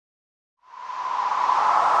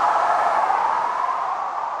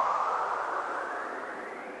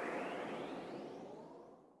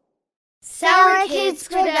Streets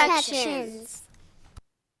Productions.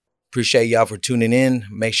 Appreciate y'all for tuning in.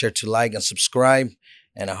 Make sure to like and subscribe,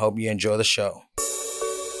 and I hope you enjoy the show.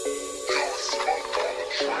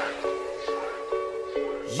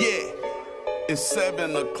 Yeah, it's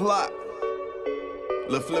 7 o'clock.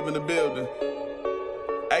 Let's flip in the building.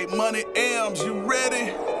 Hey, Money Elms, you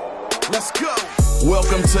ready? Let's go.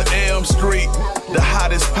 Welcome to Elm Street, the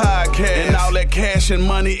hottest podcast. And all that cash in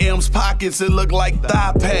Money Elms pockets, it look like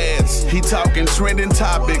thigh pads. He talking trending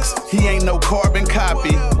topics, he ain't no carbon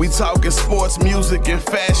copy. We talking sports, music, and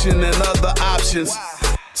fashion and other options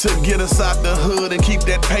to get us out the hood and keep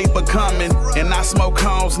that paper coming. And I smoke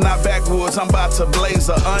cones, not backwoods, I'm about to blaze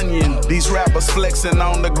an onion. These rappers flexing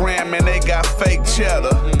on the gram and they got fake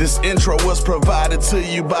cheddar. This intro was provided to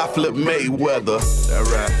you by Flip Mayweather. All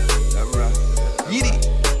right. Yeety,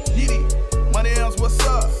 yeety, Money Elms, what's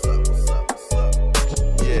up?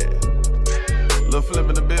 Yeah, Lil' Flip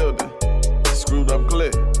in the building, screwed up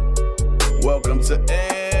clip. Welcome to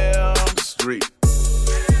Elm Street.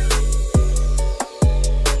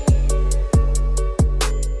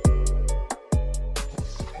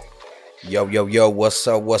 Yo, what's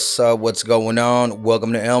up, what's going on?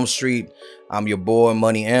 Welcome to Elm Street. I'm your boy,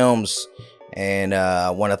 Money Elms, and I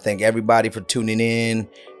want to thank everybody for tuning in,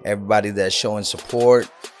 everybody that's showing support.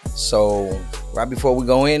 So right before we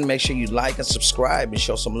go in, make sure you like and subscribe and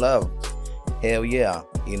show some love. Hell yeah.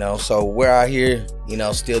 So we're out here,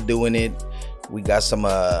 still doing it. We got some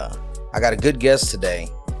I got a good guest today,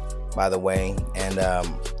 by the way, and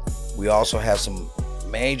we also have some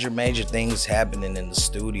major things happening in the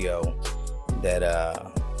studio that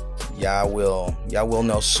y'all will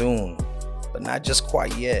know soon, but not just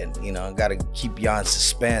quite yet. I gotta keep y'all in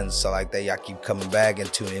suspense, so like that y'all keep coming back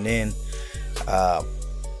and tuning in.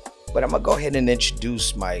 But I'm gonna go ahead and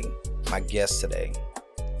introduce my guest today,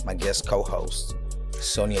 my guest co-host,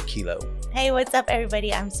 Sonia Kilo. Hey, what's up,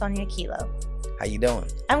 everybody? I'm Sonia Kilo. How you doing?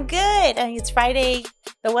 I'm good. It's Friday.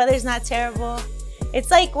 The weather's not terrible. It's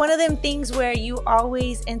like one of them things where you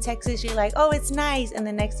always in Texas, you're like, oh, it's nice. And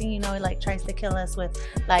the next thing you know, it like tries to kill us with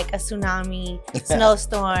like a tsunami,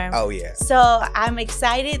 snowstorm. Oh, yeah. So I'm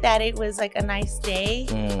excited that it was like a nice day,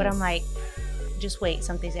 but I'm like, just wait,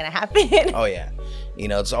 something's going to happen. Oh, yeah.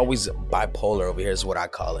 It's always bipolar over here is what I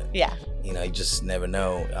call it. Yeah. You just never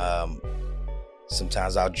know.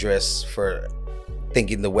 Sometimes I'll dress for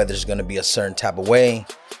thinking the weather's going to be a certain type of way.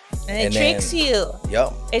 And it tricks you.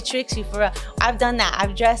 Yep. It tricks you for real. I've done that.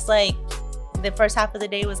 I've dressed like the first half of the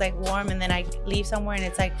day was like warm, and then I leave somewhere and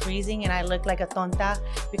it's like freezing and I look like a tonta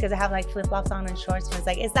because I have like flip-flops on and shorts, and it's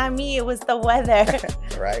like, it's not me, it was the weather.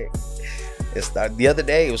 Right. The other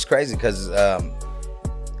day it was crazy because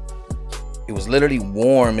it was literally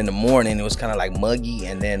warm in the morning. It was kind of like muggy,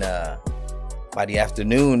 and then by the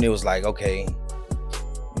afternoon it was like, okay,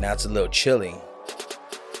 now it's a little chilly.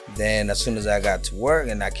 Then as soon as I got to work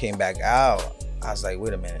and I came back out, I was like,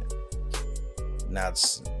 wait a minute. Now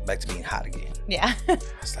it's back to being hot again. Yeah. I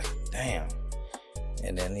was like, damn.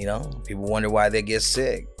 And then, people wonder why they get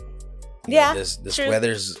sick. This true.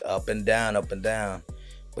 Weather's up and down.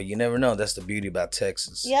 But you never know. That's the beauty about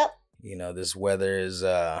Texas. Yep. This weather is,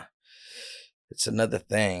 it's another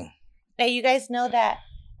thing. Hey, you guys know that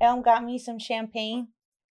Elm got me some champagne,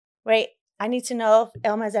 right? I need to know if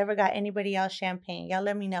Elm has ever got anybody else champagne. Y'all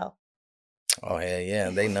let me know. Oh, hell yeah.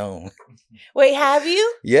 They know. Wait, have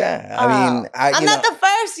you? Yeah. I mean, I'm not the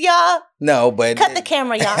first, y'all. No, but. Cut the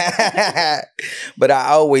camera, y'all. But I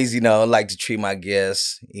always, like to treat my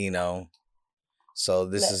guests, So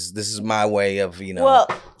this is my way of, Well,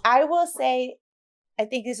 I will say, I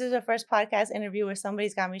think this is the first podcast interview where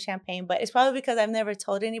somebody's got me champagne, but it's probably because I've never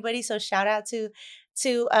told anybody. So shout out to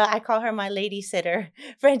I call her my lady sitter,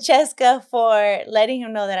 Francesca, for letting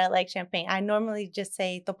him know that I like champagne. I normally just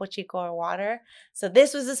say Topo Chico or water. So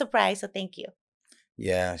this was a surprise. So thank you.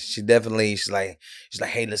 Yeah, she's like,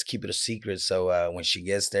 hey, let's keep it a secret. So when she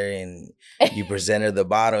gets there and you present her the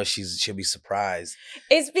bottle, she'll be surprised.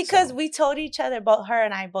 It's because we told each other, both her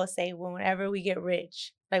and I both say, whenever we get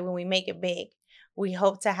rich, like when we make it big, we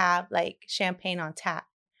hope to have like champagne on tap.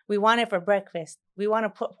 We want it for breakfast. We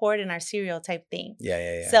want to pour it in our cereal type thing.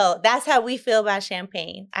 Yeah. So that's how we feel about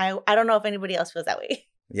champagne. I don't know if anybody else feels that way.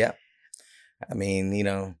 Yeah. I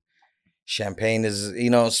mean, champagne is,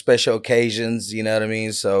 special occasions, you know what I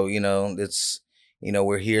mean? So, it's,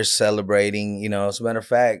 we're here celebrating, as a matter of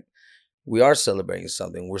fact, we are celebrating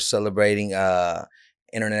something. We're celebrating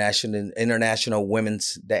International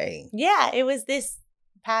Women's Day. Yeah, it was this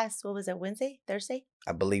past, what was it, Thursday?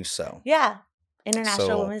 I believe so. Yeah.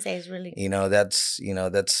 International Women's Day is really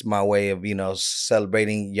that's my way of,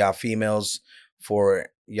 celebrating y'all females for,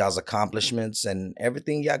 y'all's accomplishments and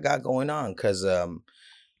everything y'all got going on. Because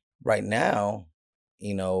right now,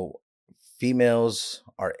 you know, females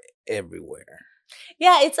are everywhere.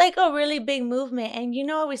 Yeah, it's like a really big movement. And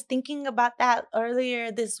I was thinking about that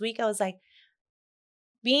earlier this week. I was like,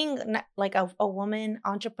 being like a woman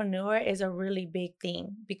entrepreneur is a really big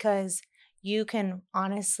thing because you can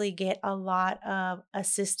honestly get a lot of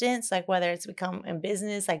assistance, like whether it's become in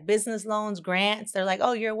business, like business loans, grants. They're like,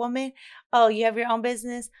 oh, you're a woman. Oh, you have your own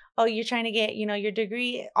business. Oh, you're trying to get, your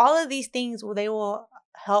degree. All of these things, they will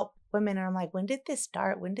help women. And I'm like, when did this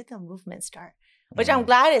start? When did the movement start? Which I'm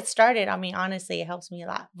glad it started. I mean, honestly, it helps me a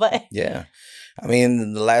lot. But yeah, I mean,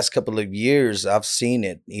 in the last couple of years, I've seen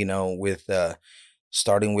it, with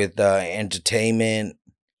starting with entertainment,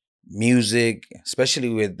 music, especially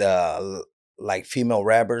with like female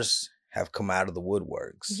rappers have come out of the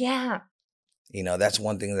woodworks. yeah. That's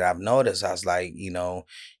one thing that I've noticed. I was like, you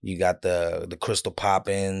got the Crystal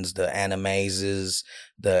Poppins, the Animazes,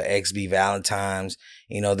 the XB Valentines.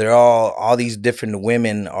 They're all these different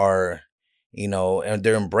women are, and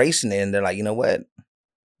they're embracing it, and they're like, you know what?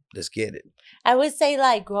 Let's get it. I would say,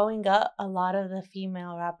 like, growing up, a lot of the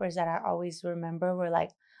female rappers that I always remember were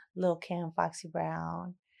like Lil' Kim, Foxy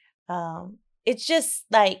Brown. It's just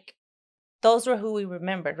like those were who we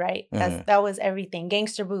remembered, right? That was everything.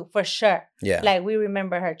 Gangster Boo, for sure. Yeah. Like, we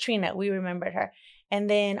remember her. Trina, we remembered her. And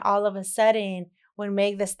then all of a sudden, when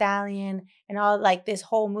Meg Thee Stallion and all, like, this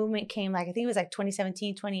whole movement came, like, I think it was like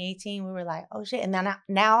 2017, 2018, we were like, oh shit. And then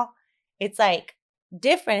now it's like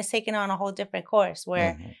different. It's taken on a whole different course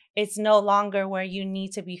where it's no longer where you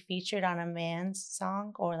need to be featured on a man's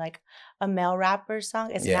song or like a male rapper's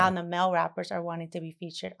song. It's now the male rappers are wanting to be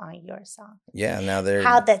featured on your song. Yeah, now they're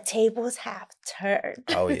how the tables have turned.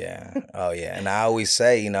 Oh yeah, and I always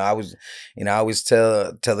say, I always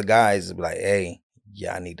tell the guys, like, hey,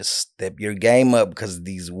 y'all need to step your game up because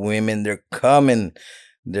these women, they're coming,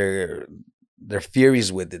 they're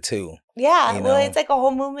furious with it too. Yeah, well, it's like a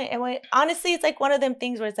whole movement. And honestly, it's like one of them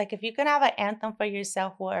things where it's like, if you can have an anthem for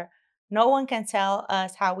yourself where no one can tell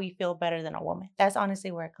us how we feel better than a woman. That's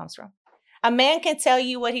honestly where it comes from. A man can tell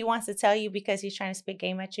you what he wants to tell you because he's trying to spit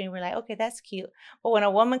game at you. And we're like, okay, that's cute. But when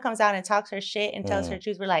a woman comes out and talks her shit and tells her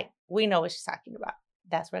truth, we're like, we know what she's talking about.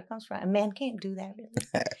 That's where it comes from. A man can't do that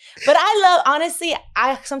really. But honestly,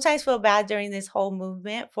 I sometimes feel bad during this whole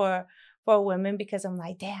movement for women because I'm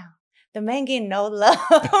like, damn. The men get no love.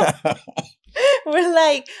 We're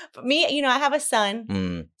like, me, I have a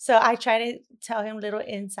son. So I try to tell him little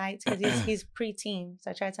insights because he's preteen.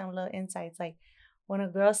 So I try to tell him little insights. Like, when a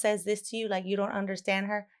girl says this to you, like, you don't understand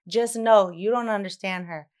her, just know you don't understand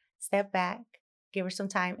her. Step back, give her some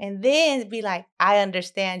time, and then be like, I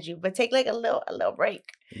understand you. But take like a little break.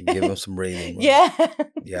 Give him some breathing room. Yeah.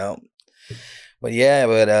 Yeah. But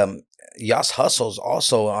y'all's hustle's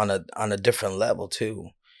also on a different level too.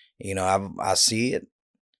 I see it,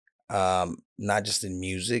 not just in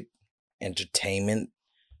music, entertainment,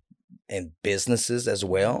 and businesses as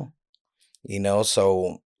well.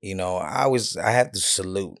 So, I have to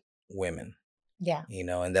salute women. Yeah.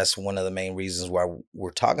 And that's one of the main reasons why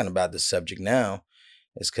we're talking about this subject now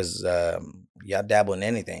is because y'all dabble in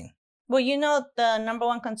anything. Well, the number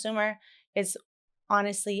one consumer is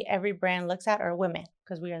honestly every brand looks at are women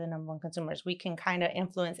because we are the number one consumers. We can kind of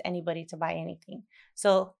influence anybody to buy anything.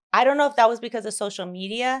 So I don't know if that was because of social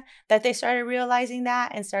media that they started realizing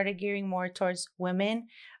that and started gearing more towards women.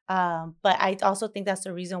 But I also think that's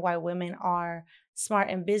the reason why women are smart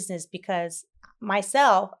in business because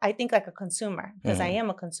myself, I think like a consumer because I am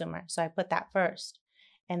a consumer. So I put that first.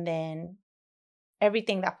 And then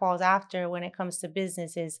everything that falls after when it comes to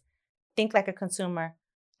business is think like a consumer,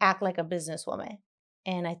 act like a businesswoman.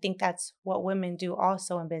 And I think that's what women do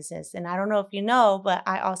also in business. And I don't know if you know, but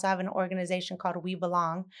I also have an organization called We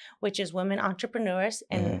Belong, which is women entrepreneurs.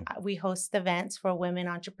 And we host events for women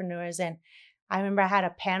entrepreneurs. And I remember I had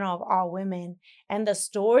a panel of all women and the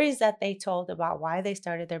stories that they told about why they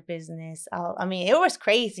started their business. I mean, it was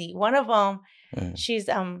crazy. One of them, she's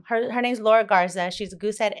her name's Laura Garza. She's a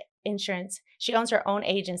Goosehead Insurance. She owns her own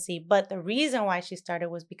agency. But the reason why she started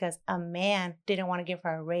was because a man didn't want to give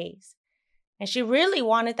her a raise. And she really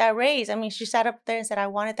wanted that raise. I mean, she sat up there and said, I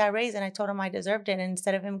wanted that raise. And I told him I deserved it. And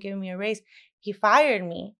instead of him giving me a raise, he fired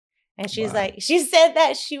me. And she's like, she said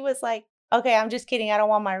that she was like, okay, I'm just kidding. I don't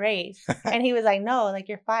want my raise. And he was like, no, like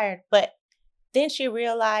you're fired. But then she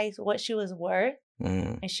realized what she was worth.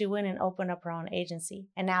 And she went and opened up her own agency.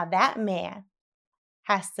 And now that man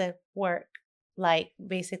has to work like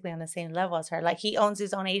basically on the same level as her. Like he owns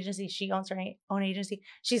his own agency. She owns her own agency.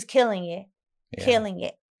 She's killing it.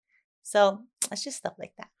 So it's just stuff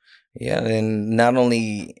like that. Yeah, and not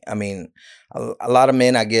only, I mean, a lot of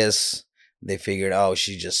men, I guess, they figured, oh,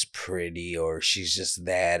 she's just pretty or she's just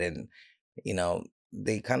that, and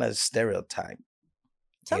they kind of stereotype.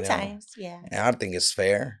 Sometimes, yeah. And I think it's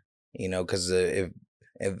fair, because if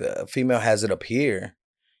a female has it up here,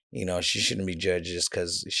 she shouldn't be judged just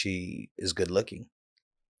because she is good looking.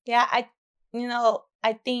 Yeah,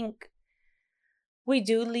 I think we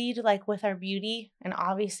do lead like with our beauty and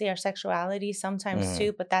obviously our sexuality sometimes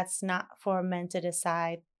too, but that's not for men to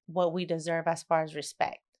decide what we deserve as far as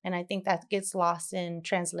respect. And I think that gets lost in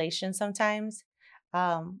translation sometimes.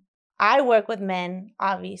 I work with men,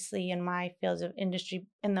 obviously, in my fields of industry,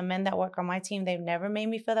 and the men that work on my team, they've never made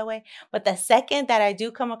me feel that way. But the second that I do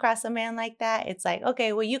come across a man like that, it's like,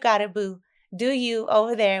 okay, well, you got it, boo. Do you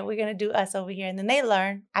over there. We're going to do us over here. And then they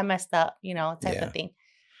learn I messed up, type of thing.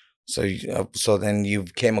 So, so then you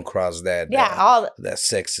came across that, that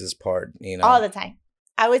sexist part, all the time.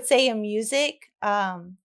 I would say in music, that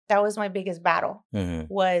was my biggest battle,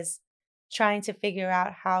 was trying to figure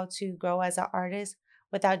out how to grow as an artist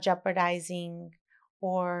without jeopardizing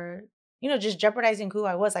or, just jeopardizing who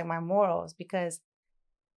I was, like my morals, because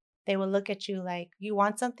they will look at you like, you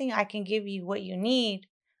want something, I can give you what you need,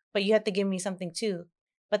 but you have to give me something too.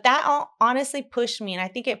 But that honestly pushed me, and I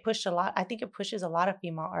think it pushed a lot. I think it pushes a lot of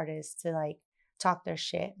female artists to like talk their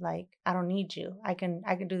shit. Like, I don't need you. I can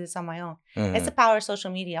do this on my own. It's the power of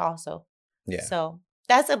social media also. Yeah. So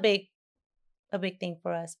that's a big thing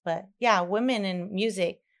for us. But yeah, women in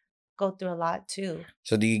music go through a lot too.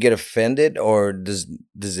 So do you get offended, or does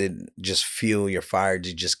it just fuel your fire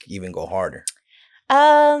to just even go harder?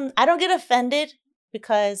 I don't get offended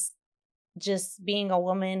because just being a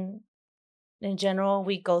woman in general,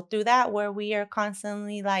 we go through that where we are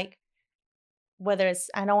constantly like, whether it's,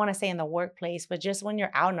 I don't want to say in the workplace, but just when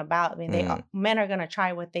you're out and about, I mean, men are going to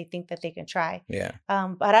try what they think that they can try. Yeah.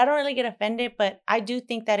 But I don't really get offended, but I do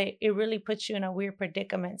think that it really puts you in a weird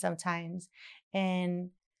predicament sometimes.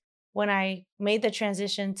 And when I made the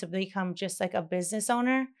transition to become just like a business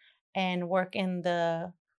owner and work in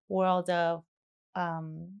the world of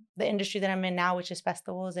the industry that I'm in now, which is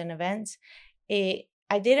festivals and events,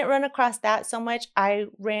 I didn't run across that so much. I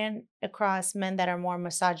ran across men that are more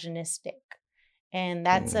misogynistic. And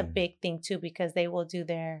that's a big thing too, because they will do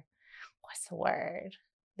their, what's the word?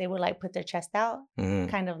 They would like put their chest out,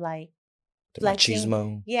 kind of like flexing.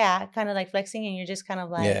 Machismo. Yeah, kind of like flexing. And you're just kind of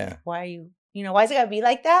like, why are you, why is it gotta be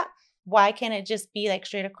like that? Why can't it just be like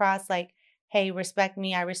straight across, like, hey, respect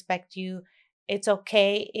me, I respect you. It's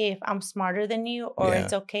okay if I'm smarter than you, or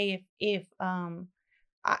it's okay if I'm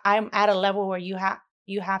at a level where you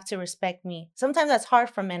have to respect me. Sometimes that's hard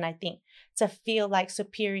for men, I think, to feel like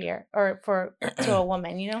superior or to a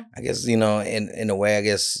woman, I guess, in a way, I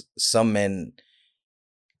guess some men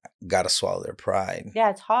gotta swallow their pride. Yeah,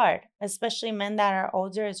 it's hard, especially men that are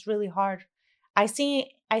older. It's really hard. I see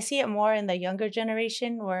it more in the younger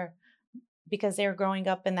generation because they're growing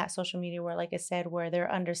up in that social media where, like I said, where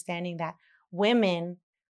they're understanding that women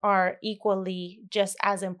are equally just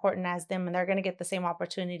as important as them, and they're going to get the same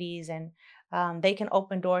opportunities, and they can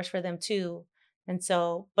open doors for them too. And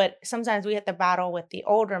so, but sometimes we have to battle with the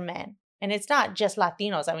older men, and it's not just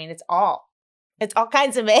Latinos. I mean, it's all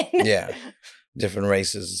kinds of men. Yeah. Different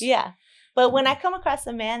races. Yeah. But when I come across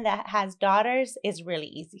a man that has daughters, it's really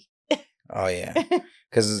easy. Oh, yeah.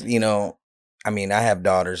 Because, I mean, I have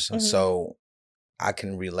daughters, so I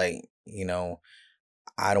can relate.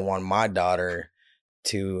 I don't want my daughter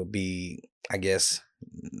to be, I guess,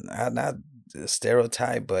 not a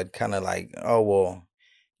stereotype, but kind of like, oh, well,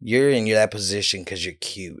 you're in that position because you're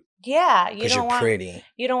cute. Yeah. Because you're pretty.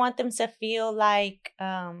 You don't want them to feel like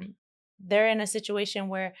they're in a situation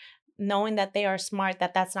where knowing that they are smart,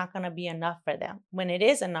 that's not going to be enough for them, when it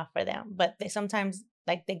is enough for them. But they sometimes,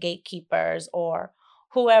 like the gatekeepers or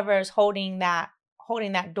whoever's holding that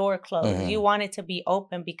door closed, you want it to be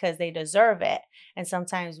open because they deserve it. And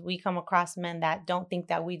sometimes we come across men that don't think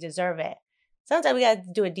that we deserve it. Sometimes we got to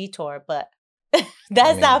do a detour, but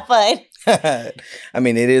that's not fun. I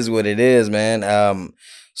mean, it is what it is, man.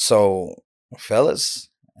 So, fellas,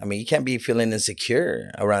 I mean, you can't be feeling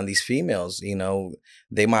insecure around these females.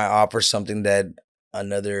 They might offer something that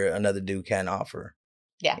another dude can't offer.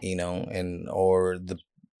 Yeah. Or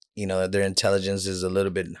their intelligence is a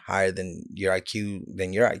little bit higher than your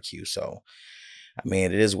IQ. So, I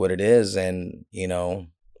mean, it is what it is. And,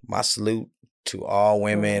 my salute to all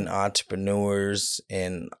women, entrepreneurs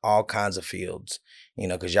in all kinds of fields,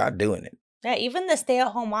 because y'all doing it. Yeah, even the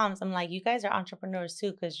stay-at-home moms, I'm like, you guys are entrepreneurs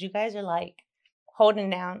too, because you guys are like holding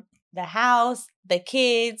down the house, the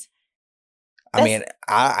kids. I mean,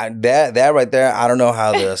 that right there, I don't know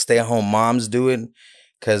how the stay-at-home moms do it,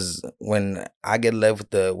 because when I get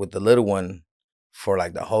left with the little one for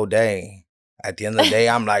like the whole day, at the end of the day,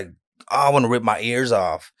 I'm like, oh, I want to rip my ears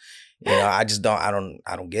off. I just don't.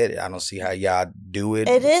 I don't get it. I don't see how y'all do it.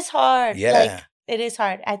 It is hard. Yeah, like it is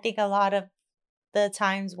hard. I think a lot of the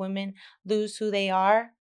times women lose who they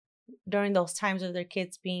are during those times of their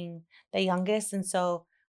kids being the youngest, and so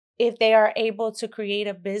if they are able to create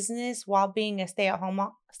a business while being a stay-at-home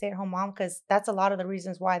mom, because that's a lot of the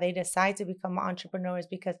reasons why they decide to become entrepreneurs,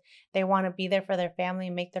 because they want to be there for their family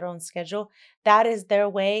and make their own schedule. That is their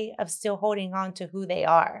way of still holding on to who they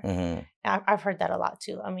are. Mm-hmm. I've heard that a lot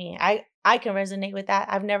too. I mean, I can resonate with that.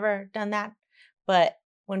 I've never done that, but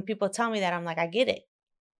when people tell me that, I'm like, I get it.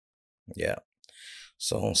 Yeah.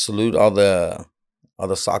 So salute all the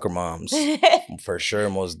soccer moms for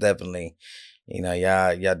sure, most definitely.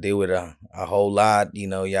 Y'all deal with a whole lot.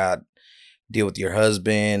 Y'all deal with your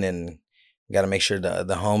husband, and you got to make sure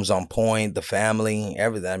the home's on point, the family,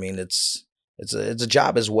 everything. I mean, it's a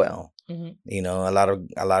job as well. Mm-hmm. A lot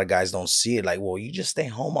of guys don't see it. Like, well, you just stay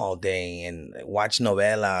home all day and watch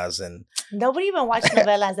novelas, and nobody even watch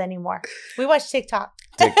novelas anymore. We watch TikTok.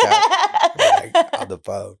 Like, on the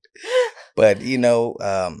phone. But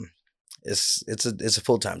it's a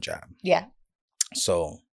full-time job. Yeah.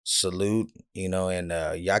 So salute, and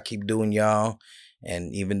y'all keep doing y'all.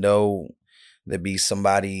 And even though there be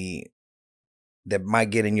somebody that might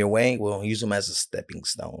get in your way, well, use them as a stepping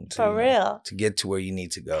stone For real. to get to where you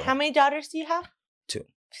need to go. How many daughters do you have? 2.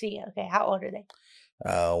 See, okay. How old are they?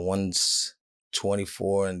 One's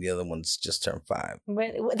 24 and the other one's just turned 5.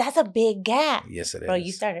 That's a big gap. Yes, it is. Bro,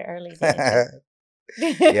 you started early. Didn't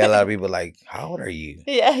you? Yeah, a lot of people are like, how old are you?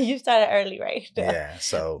 Yeah, you started early, right? Yeah,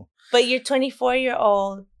 so. But you're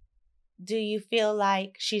 24-year-old. Do you feel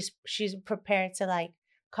like she's prepared to like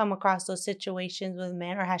come across those situations with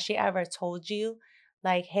men, or has she ever told you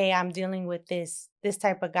like, hey, I'm dealing with this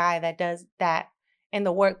type of guy that does that in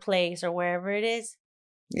the workplace or wherever it is?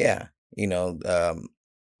 Yeah,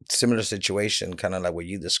 similar situation, kind of like what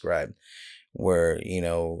you described, where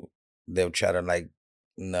they'll try to like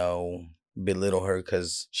belittle her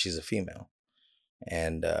because she's a female,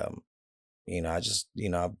 and I've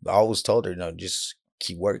always told her, just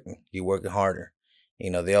keep working, harder.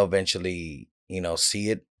 They'll eventually see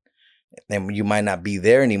it, and you might not be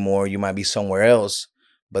there anymore, you might be somewhere else,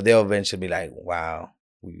 but they'll eventually be like, wow,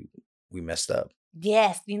 we messed up.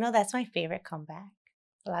 Yes, that's my favorite comeback.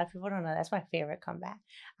 A lot of people don't know that's my favorite comeback.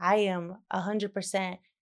 I am 100%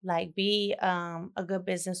 like, be a good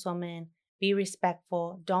businesswoman, be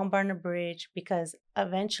respectful, don't burn a bridge, because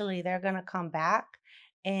eventually they're gonna come back,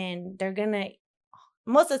 and they're gonna,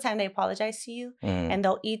 most of the time they apologize to you, and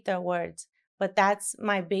they'll eat their words. But that's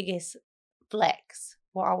my biggest flex,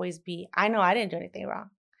 will always be, I know I didn't do anything wrong,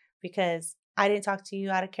 because I didn't talk to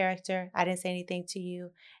you out of character. I didn't say anything to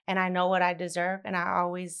you, and I know what I deserve. And I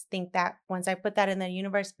always think that once I put that in the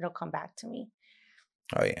universe, it'll come back to me.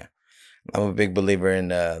 Oh yeah, I'm a big believer in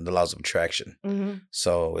the laws of attraction. Mm-hmm.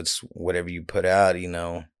 So it's whatever you put out,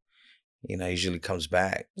 usually comes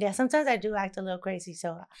back. Yeah, sometimes I do act a little crazy,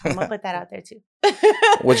 so I'm gonna put that out there too.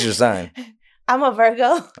 What's your sign? I'm a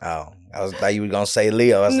Virgo. Oh, I thought you were gonna say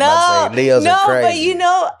Leo. I was about to say Leos are crazy.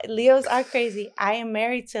 But Leos are crazy. I am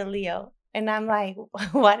married to Leo, and I'm like,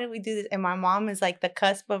 why did we do this? And my mom is like the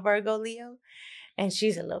cusp of Virgo Leo, and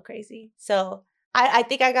she's a little crazy. So I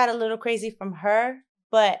think I got a little crazy from her,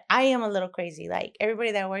 but I am a little crazy. Like,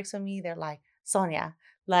 everybody that works with me, they're like, Sonia,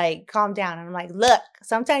 like, calm down. And I'm like, look,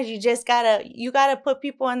 sometimes you just gotta put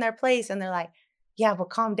people in their place. And they're like, yeah, but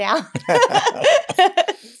calm down.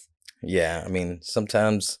 Yeah, I mean,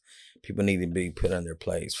 sometimes people need to be put in their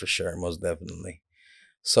place, for sure, most definitely.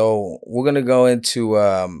 So we're gonna go into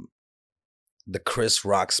the Chris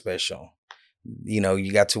Rock special.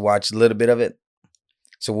 You got to watch a little bit of it.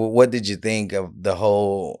 So what did you think of the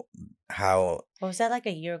whole, how? What was that, like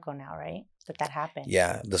a year ago now, right? That happened.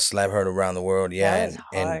 Yeah, the slap heard around the world. Yeah, that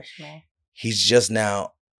was harsh, man. He's just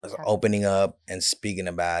now opening up and speaking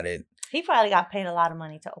about it. He probably got paid a lot of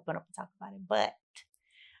money to open up and talk about it. But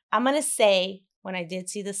I'm going to say, when I did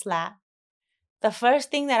see the slap, the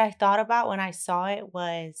first thing that I thought about when I saw it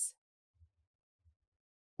was,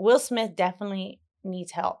 Will Smith definitely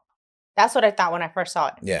needs help. That's what I thought when I first saw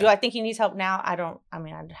it. Yeah. Do I think he needs help now? I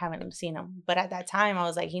haven't seen him. But at that time, I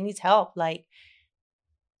was like, he needs help. Like,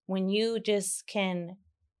 when you just can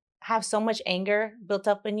have so much anger built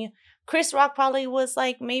up in you. Chris Rock probably was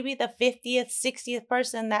like maybe the 50th, 60th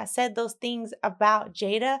person that said those things about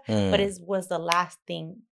Jada, but it was the last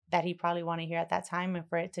thing that he probably wanted to hear at that time, and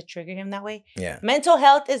for it to trigger him that way. Yeah. Mental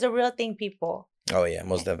health is a real thing, people. Oh yeah,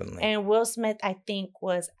 most definitely. And Will Smith, I think,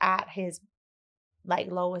 was at his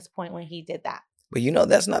like lowest point when he did that. But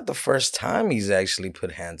that's not the first time he's actually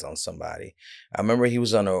put hands on somebody. I remember he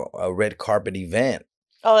was on a red carpet event.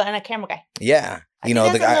 Oh, and a camera guy. Yeah. I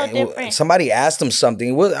think the guy, somebody asked him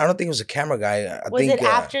something. I don't think it was a camera guy. Was it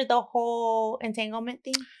after the whole entanglement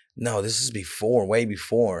thing? No, this is before, way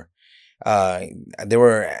before. They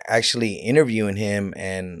were actually interviewing him,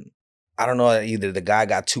 and I don't know, either the guy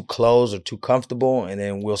got too close or too comfortable, and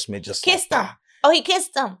then Will Smith just kissed him. Oh, he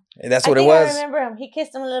kissed him. That's what it was. I remember him. He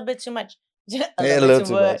kissed him a little bit too much. a little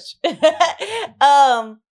too much.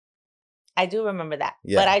 I do remember that.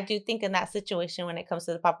 Yeah. But I do think in that situation, when it comes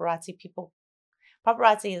to the paparazzi,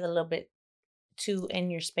 paparazzi is a little bit too in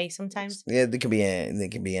your space sometimes. Yeah, they can be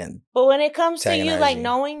in. But when it comes to you, like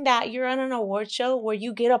knowing that you're on an award show where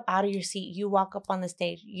you get up out of your seat, you walk up on the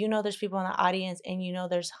stage, there's people in the audience, and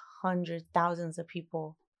there's hundreds, thousands of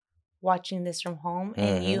people watching this from home,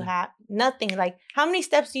 and you have nothing. Like, how many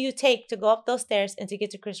steps do you take to go up those stairs and to get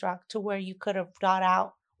to Chris Rock to where you could have thought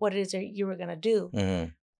out what it is you were gonna do?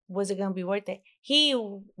 Was it gonna be worth it? He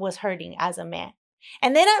was hurting as a man.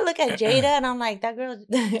 And then I look at Jada and I'm like, that girl,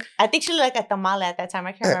 I think she looked like a tamale at that time.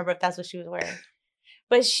 I can't remember if that's what she was wearing.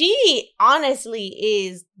 But she honestly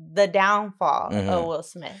is the downfall of Will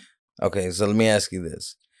Smith. Okay, so let me ask you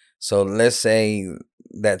this. So let's say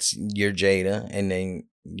that's your Jada, and then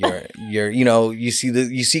you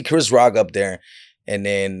see Chris Rock up there, and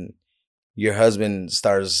then your husband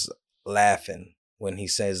starts laughing when he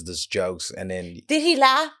says these jokes, and then did he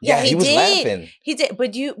laugh? Yeah, he was laughing. He did,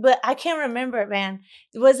 but I can't remember, man.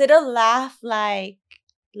 Was it a laugh like,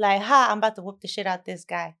 ha, I'm about to whoop the shit out this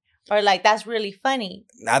guy, or like that's really funny?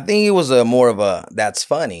 I think it was more of a that's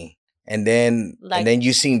funny, and then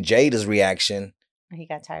you seen Jada's reaction. He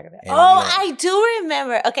got tired of it. And, I do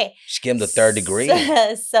remember. Okay, she gave him the third degree.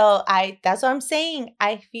 So that's what I'm saying.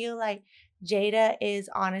 I feel like Jada is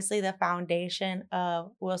honestly the foundation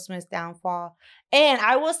of Will Smith's downfall. And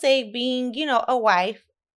I will say, being, a wife,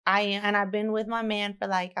 I've been with my man for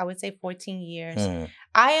like, I would say 14 years.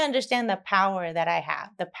 I understand the power that I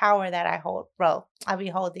have, the power that I hold. Bro, I'll be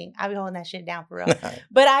holding that shit down for real.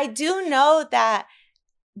 But I do know that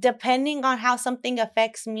depending on how something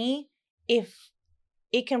affects me, if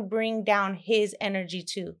it can bring down his energy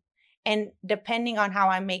too. And depending on how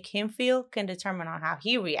I make him feel can determine on how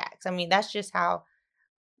he reacts. I mean, that's just how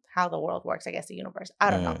the world works, I guess, the universe.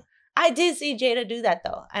 I don't know. I did see Jada do that,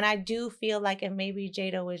 though. And I do feel like if maybe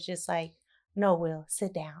Jada was just like, no, Will,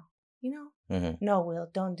 sit down. No, Will,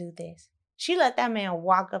 don't do this. She let that man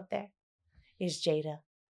walk up there. It's Jada.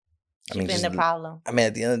 She's been the problem. I mean,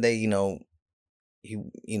 at the end of the day,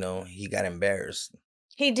 he got embarrassed.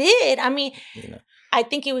 He did. I mean, I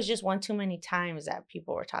think it was just one too many times that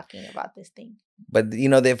people were talking about this thing. But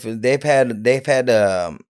they've had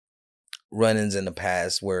run-ins in the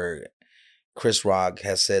past where Chris Rock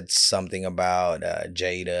has said something about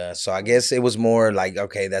Jada. So I guess it was more like,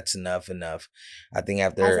 okay, that's enough. I think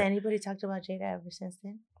after has anybody talked about Jada ever since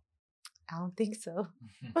then? I don't think so.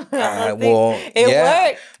 It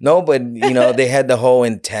worked. No, but they had the whole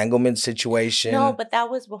entanglement situation. No, but that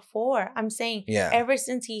was before. I'm saying, yeah. Ever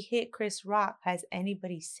since he hit Chris Rock, has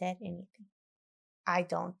anybody said anything? I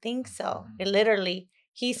don't think so. He literally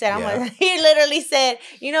said,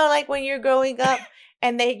 like when you're growing up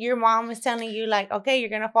and your mom is telling you like, okay, you're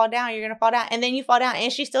gonna fall down, and then you fall down,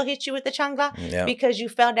 and she still hits you with the chancla because you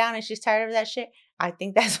fell down and she's tired of that shit. I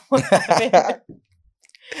think that's what happened.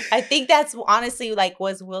 I think that's honestly like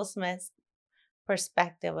was Will Smith's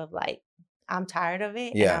perspective of like, I'm tired of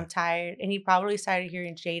it. Yeah. And I'm tired. And he probably started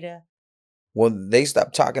hearing Jada. Well, they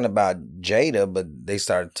stopped talking about Jada, but they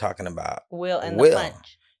started talking about Will and the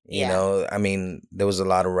punch. I mean, there was a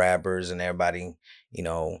lot of rappers and everybody,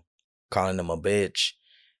 calling them a bitch.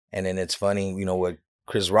 And then it's funny, what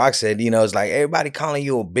Chris Rock said, it's like everybody calling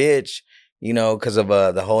you a bitch, because of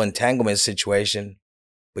the whole entanglement situation.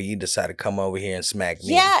 But you decided to come over here and smack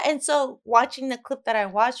me. Yeah, and so watching the clip that I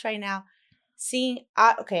watched right now,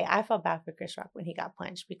 I felt bad for Chris Rock when he got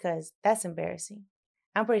punched because that's embarrassing.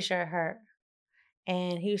 I'm pretty sure it hurt.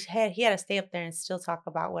 And he had to stay up there and still talk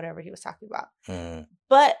about whatever he was talking about.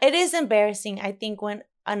 But it is embarrassing, I think, when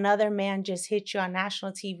another man just hits you on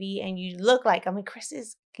national TV and you look like,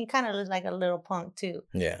 Chris he kind of looks like a little punk too.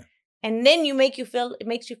 Yeah. And then it makes you feel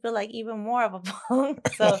like even more of a punk.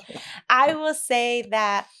 So I will say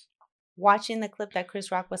that watching the clip that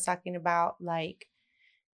Chris Rock was talking about, like,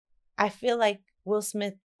 I feel like Will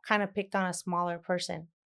Smith kind of picked on a smaller person,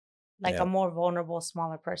 like a more vulnerable,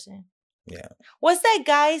 smaller person. Yeah. What's that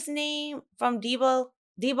guy's name from Debo?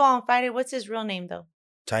 Debo on Friday. What's his real name though?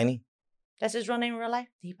 Tiny. That's his real name in real life?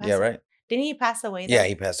 Yeah, right. Didn't he pass away? Though? Yeah,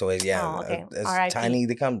 he passed away. Yeah. Oh, okay. It's R.I.P. Tiny.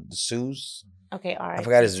 They come Sue's. Okay, all right. I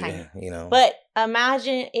forgot his Tiny. name. But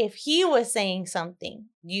imagine if he was saying something.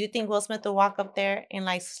 Do you think Will Smith would walk up there and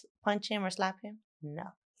like punch him or slap him? No.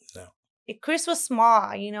 Chris was small,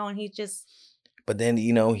 and he just. But then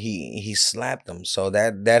he slapped him, so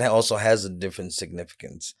that also has a different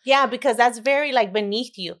significance. Yeah, because that's very like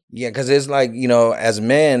beneath you. Yeah, because it's like as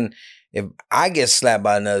men, if I get slapped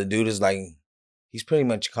by another dude, it's like he's pretty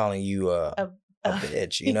much calling you a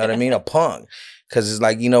bitch. You know what I mean? A punk. Because it's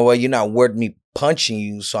like, you know what? You're not worth me punching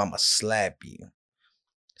you, so I'm going to slap you.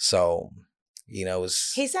 So,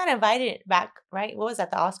 it's... He's not invited back, right? What was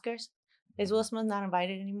that, the Oscars? Is Will Smith not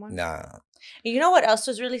invited anymore? Nah. You know what else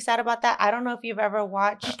was really sad about that? I don't know if you've ever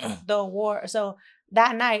watched the award. So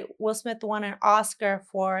that night, Will Smith won an Oscar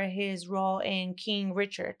for his role in King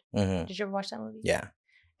Richard. Mm-hmm. Did you ever watch that movie? Yeah.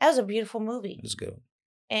 That was a beautiful movie. It was good.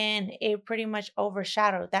 And it pretty much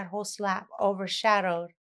overshadowed, that whole slap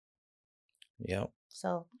overshadowed. Yep.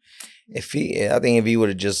 So I think if he would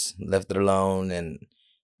have just left it alone, and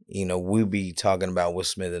we'd be talking about Will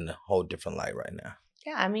Smith in a whole different light right now.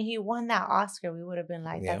 Yeah, I mean, he won that Oscar. We would have been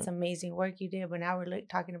like, that's amazing work you did. But now we're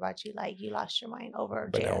talking about you like you lost your mind over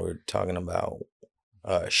But jail. now we're talking about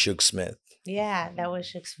Shook Smith. Yeah, that was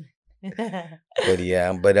Shook Smith.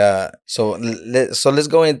 So let's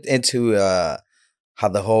go into how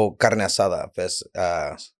the whole Carne Asada Fest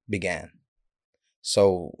began.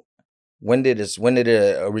 So when did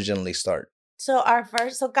it originally start? So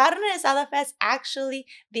Carne Asada Fest, actually,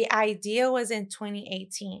 the idea was in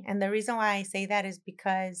 2018. And the reason why I say that is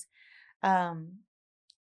because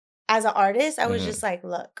as an artist, I was just like,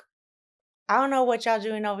 look, I don't know what y'all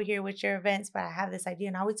doing over here with your events, but I have this idea.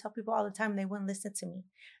 And I would tell people all the time, they wouldn't listen to me.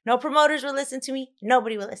 No promoters would listen to me.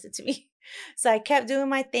 Nobody would listen to me. So I kept doing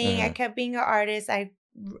my thing. I kept being an artist. I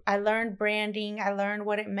learned branding. I learned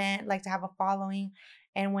what it meant, like to have a following.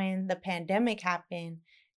 And when the pandemic happened,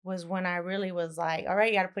 was when I really was like, all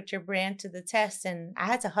right, you got to put your brand to the test. And I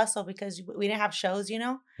had to hustle because we didn't have shows,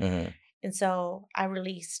 And so I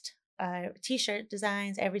released T-shirt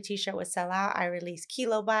designs. Every T-shirt would sell out. I released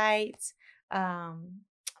kilobytes.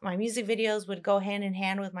 My music videos would go hand in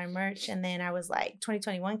hand with my merch. And then I was like,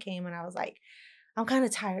 2021 came and I was like, I'm kind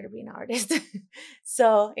of tired of being an artist.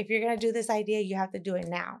 So if you're going to do this idea, you have to do it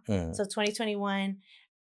now. So 2021,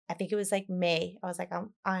 I think it was like May. I was like,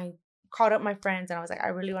 I called up my friends and I was like, I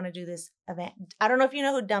really want to do this event. I don't know if you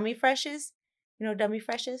know who Dummy Fresh is. You know who Dummy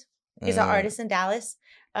Fresh is? He's an artist in Dallas.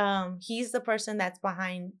 He's the person that's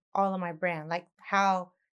behind all of my brand, like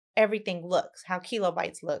how everything looks, how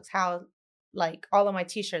Kilobytes looks, how like all of my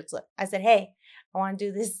T-shirts look. I said, hey, I want to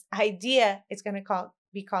do this idea. It's going to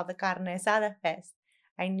be called the Carne Asada Fest.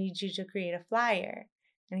 I need you to create a flyer.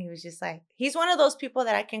 And he was just like, he's one of those people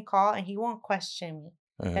that I can call and he won't question me.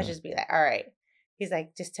 He'll just be like, all right. He's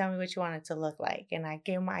like, just tell me what you want it to look like. And I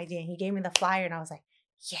gave him my idea and he gave me the flyer and I was like,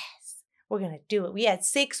 yes, we're going to do it. We had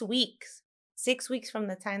 6 weeks from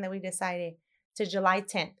the time that we decided to July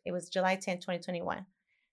 10th. It was July 10th, 2021.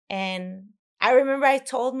 And I remember I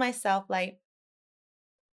told myself, like,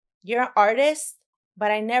 you're an artist,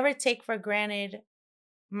 but I never take for granted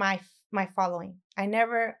my following. I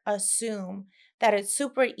never assume that it's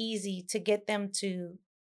super easy to get them to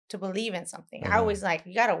believe in something. I always like,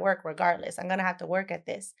 you got to work regardless. I'm going to have to work at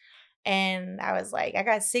this. And I was like, I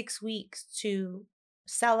got 6 weeks to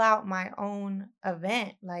sell out my own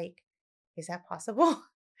event. Like, is that possible?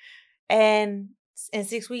 And in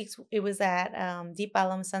 6 weeks, it was at Deep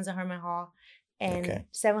Ellum, Sons of Herman Hall, and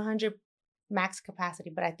 700 max capacity.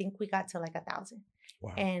 But I think we got to like 1,000.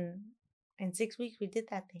 Wow. And in 6 weeks, we did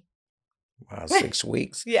that thing. Wow, 6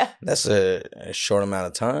 weeks. Yeah. That's a short amount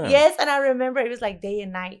of time. Yes, and I remember it was like day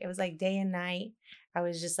and night. It was like day and night. I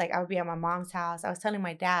was just like, I would be at my mom's house. I was telling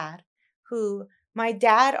my dad,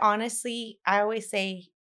 honestly, I always say,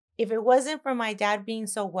 if it wasn't for my dad being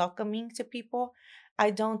so welcoming to people, I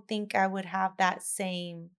don't think I would have that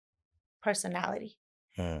same personality.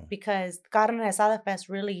 Because Carne Asada Fest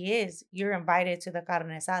really is, you're invited to the Carne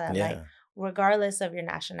Asada. Yeah. Like, regardless of your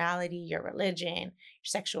nationality, your religion, your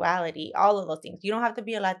sexuality, all of those things. You don't have to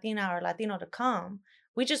be a Latina or Latino to come.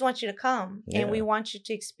 We just want you to come. Yeah. And we want you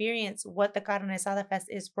to experience what the Carne Asada Fest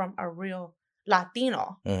is from a real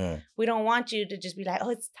Latino. We don't want you to just be like,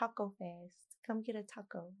 oh, it's Taco Fest. Come get a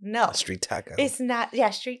taco. No. Street taco. It's not.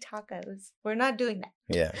 Yeah, street tacos. We're not doing that.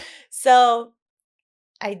 Yeah. So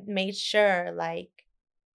I made sure, like,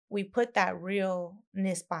 we put that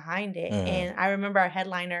realness behind it. And I remember our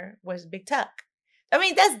headliner was Big Tuck. I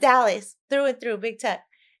mean, that's Dallas through and through, Big Tuck.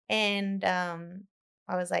 And I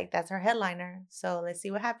I was like, that's our headliner. So let's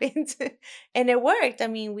see what happens. And it worked. I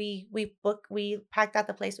mean, we packed out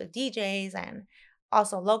the place with DJs and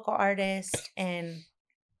also local artists. And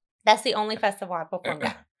that's the only festival I performed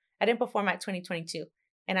at. I didn't perform at 2022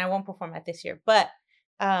 and I won't perform at this year. But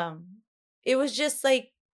it was just like,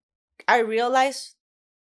 I realized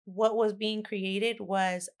what was being created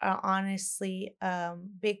was honestly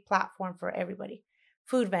big platform for everybody.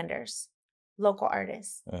 Food vendors, local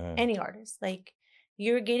artists, any artists. Like,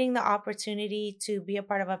 you're getting the opportunity to be a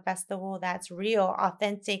part of a festival that's real,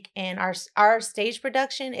 authentic, and our stage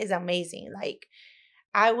production is amazing. Like,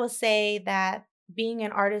 I will say that being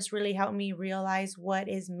an artist really helped me realize what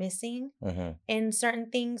is missing in certain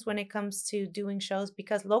things when it comes to doing shows,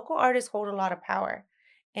 because local artists hold a lot of power.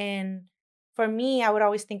 And for me, I would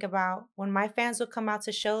always think about when my fans would come out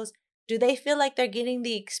to shows, do they feel like they're getting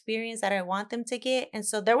the experience that I want them to get? And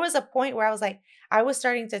so there was a point where I was like, I was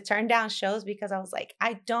starting to turn down shows because I was like,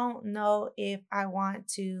 I don't know if I want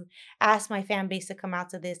to ask my fan base to come out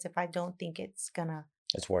to this if I don't think it's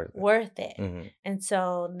worth it. And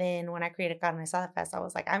so then when I created Carne Asada Fest, I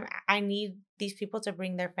was like, I need these people to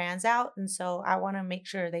bring their fans out. And so I want to make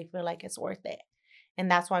sure they feel like it's worth it.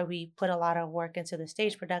 And that's why we put a lot of work into the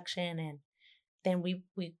stage production, and then we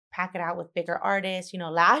pack it out with bigger artists. You know,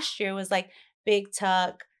 last year was like Big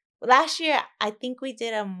Tuck. Last year, I think we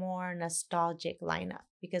did a more nostalgic lineup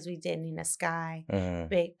because we did Nina Sky,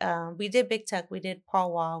 we did Big Tuck, we did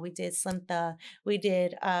Paul Wall, we did Slim Thug, we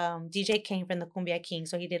did DJ Kane from the Cumbia King.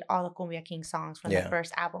 So he did all the Cumbia King songs from the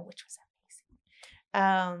first album, which was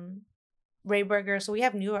amazing. Ray Burger. So we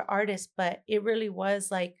have newer artists, but it really was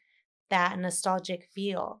like that nostalgic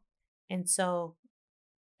feel. And so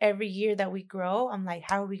every year that we grow, I'm like,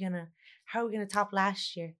 how are we gonna top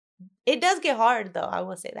last year? It does get hard, though. I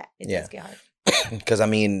will say that it does get hard. Because I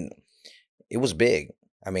mean, it was big.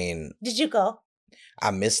 I mean, did you go?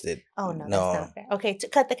 I missed it. Oh no, that's not fair. Okay,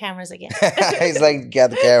 cut the cameras again. He's like,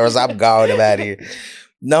 got the cameras. I'm gone. I'm out of here.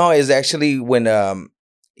 No, it's actually when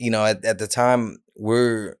you know, at the time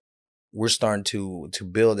we're starting to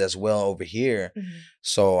build as well over here.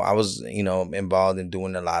 So I was, you know, involved in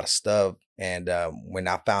doing a lot of stuff. And when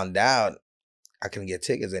I found out, I couldn't get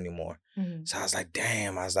tickets anymore. So I was like,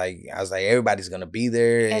 damn. I was like, everybody's gonna be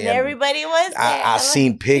there, and everybody was there. I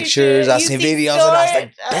seen pictures, I seen videos, and I was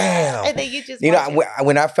like, damn. And then you just,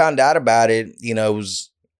 when I found out about it, it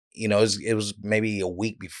was maybe a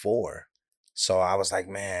week before. So I was like,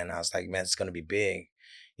 man, it's gonna be big,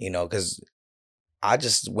 because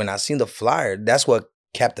when I seen the flyer, that's what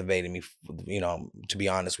captivated me. To be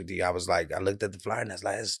honest with you, I was like, I looked at the flyer and I was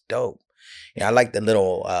like, it's dope. I like the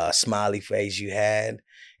little smiley face you had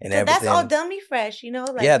and everything. That's all dummy fresh,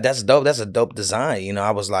 yeah, that's dope. That's a dope design.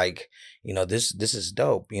 I was like, this is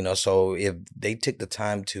dope. So if they took the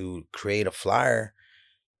time to create a flyer,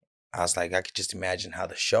 I was like, I could just imagine how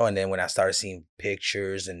the show. And then when I started seeing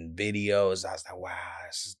pictures and videos, I was like, wow,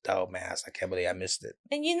 this is dope, man. I can't believe I missed it.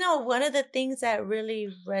 And one of the things that really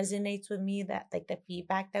resonates with me, that like the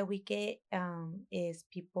feedback that we get is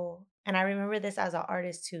people, and I remember this as an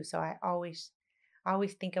artist too, so I always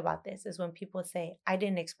think about this, is when people say, I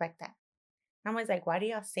didn't expect that. And I'm always like, why do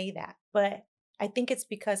y'all say that? But I think it's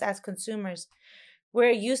because as consumers,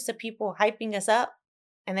 we're used to people hyping us up,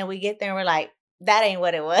 and then we get there and we're like, that ain't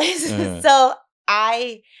what it was. So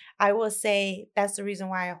I will say that's the reason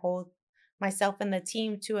why I hold myself and the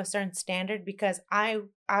team to a certain standard, because I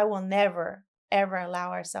will never, ever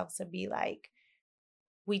allow ourselves to be like,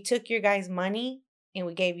 we took your guys' money and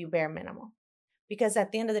we gave you bare minimum. Because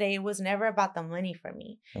at the end of the day, it was never about the money for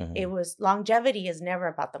me. It was, longevity is never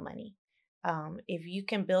about the money. If you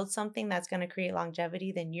can build something that's going to create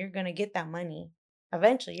longevity, then you're going to get that money.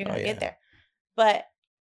 Eventually, you're going to get there. But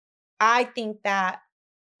I think that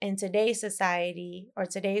in today's society or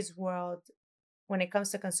today's world, when it comes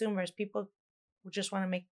to consumers, people just want to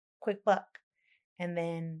make quick buck. And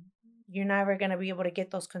then you're never going to be able to get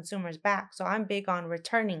those consumers back. So I'm big on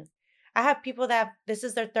returning. I have people that this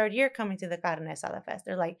is their third year coming to the Carne Asada Fest.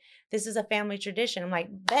 They're like, this is a family tradition. I'm like,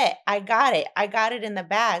 bet, I got it. I got it in the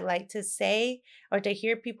bag. Like, to say or to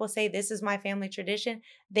hear people say, this is my family tradition,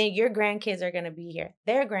 then your grandkids are going to be here.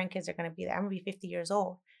 Their grandkids are going to be there. I'm going to be 50 years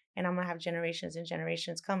old. And I'm going to have generations and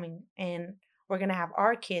generations coming. And we're going to have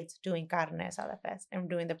our kids doing Carne Asada Fest and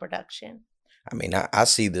doing the production. I mean, I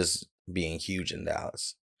see this being huge in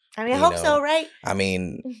Dallas. I mean, I hope so, right? I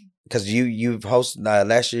mean, because you've hosted,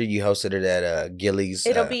 last year you hosted it at Gillies.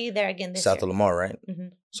 It'll be there again this year. South of Lamar, right?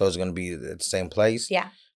 So it's going to be at the same place? Yeah.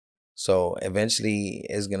 So eventually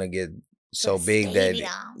it's going to get so big that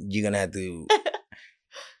you're going to have to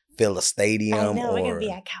fill a stadium. I know, we're going to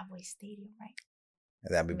be at Cowboy Stadium, right?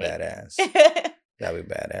 That'd be badass. That'd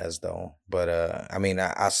be badass though. But I mean,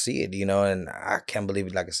 I see it, and I can't believe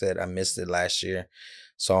it. Like I said, I missed it last year,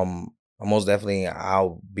 so I'm most definitely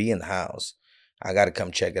I'll be in the house. I got to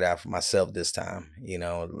come check it out for myself this time.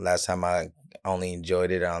 Last time I only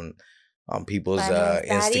enjoyed it on people's But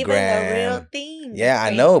it's not even the real Instagram. thing. Yeah,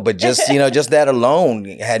 I know, but just just that alone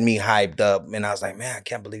had me hyped up, and I was like, man, I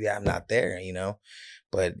can't believe I'm not there.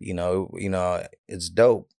 But it's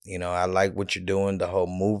dope. I like what you're doing, the whole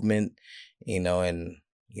movement. And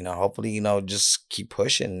hopefully, just keep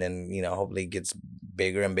pushing, and hopefully it gets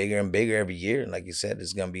bigger and bigger and bigger every year. Like you said,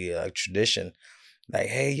 it's gonna be a tradition. Like,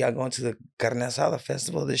 hey, y'all going to the Carne Asada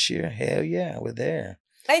Festival this year? Hell yeah, we're there.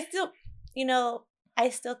 I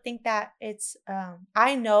still think that it's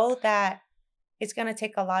I know that it's gonna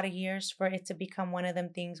take a lot of years for it to become one of them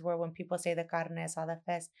things where when people say the Carne Asada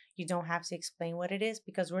Fest, you don't have to explain what it is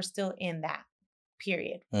because we're still in that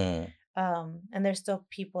period. Mm. And there's still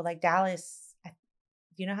people like Dallas. Do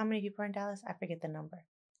you know how many people are in Dallas? I forget the number.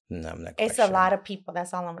 No, I'm not quite It's a sure. lot of people.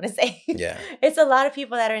 That's all I'm gonna say. Yeah. It's a lot of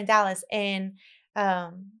people that are in Dallas, and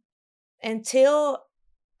until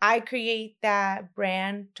I create that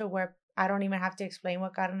brand to where I don't even have to explain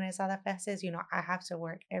what Carne Asada Fest is, I have to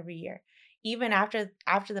work every year. Even after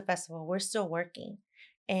the festival, we're still working.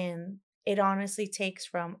 And it honestly takes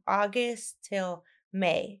from August till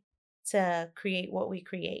May to create what we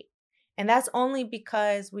create. And that's only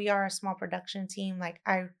because we are a small production team. Like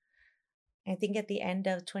I think at the end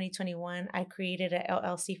of 2021, I created an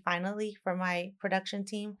LLC finally for my production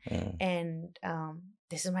team. Mm. And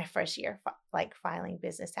this is my first year filing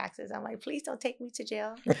business taxes. I'm like, please don't take me to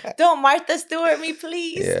jail. Don't Martha Stewart me,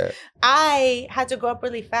 please. Yeah. I had to grow up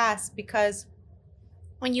really fast because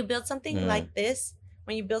when you build something like this,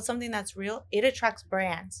 when you build something that's real, it attracts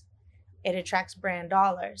brands. It attracts brand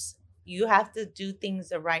dollars. You have to do things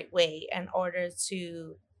the right way in order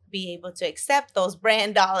to be able to accept those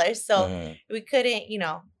brand dollars. So we couldn't,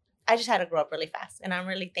 I just had to grow up really fast. And I'm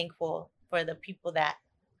really thankful for the people that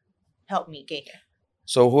helped me get here.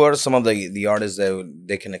 So who are some of the artists that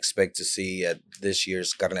they can expect to see at this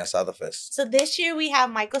year's Carne Asada Fest? So this year we have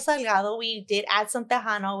Michael Salgado. We did add some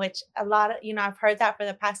Tejano, which a lot of, I've heard that for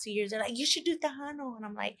the past 2 years. They're like, you should do Tejano. And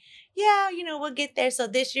I'm like, yeah, we'll get there. So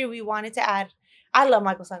this year we wanted to add, I love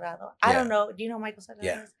Michael Salgado. I don't know. Do you know Michael Salgado?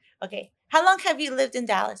 Yeah. Okay. How long have you lived in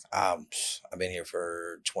Dallas? I've been here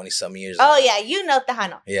for 20-some years. Oh, now. yeah. You know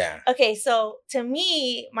Tejano. Yeah. Okay. So to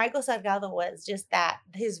me, Michael Salgado was just that,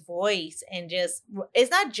 his voice and just,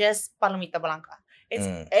 it's not just Palomita Blanca.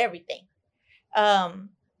 It's everything. I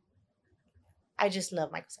just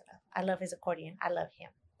love Michael Salgado. I love his accordion. I love him.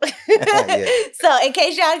 So in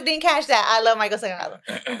case y'all didn't catch that, I love Michael Salgado.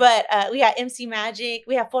 But we have MC Magic.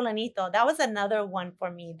 We have Fulanito. That was another one for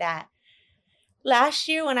me that last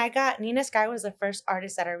year when I got Nina Sky was the first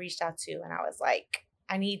artist that I reached out to. And I was like,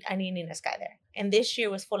 I need Nina Sky there. And this year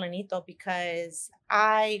was Fulanito because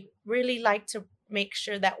I really like to make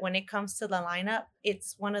sure that when it comes to the lineup,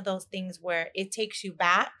 it's one of those things where it takes you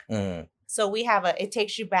back. So we have it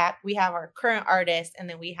takes you back. We have our current artist and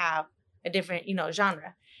then we have a different,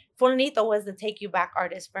 genre. Fulanito was the take you back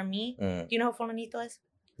artist for me. Do you know who Fulanito is?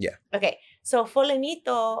 Yeah. Okay. So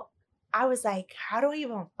Fulanito, I was like, how do I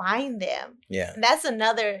even find them? Yeah. And that's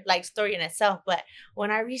another story in itself. But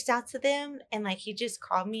when I reached out to them and he just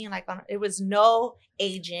called me and it was no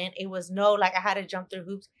agent. It was no, I had to jump through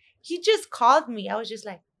hoops. He just called me. I was just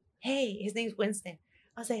like, hey, his name's Winston.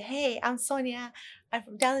 I was like, hey, I'm Sonia. I'm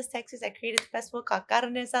from Dallas, Texas. I created a festival called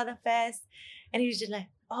Carne Asada Fest. And he was just like,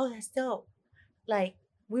 oh, that's dope.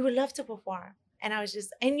 We would love to perform. And I was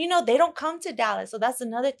just, and they don't come to Dallas. So that's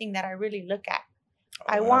another thing that I really look at.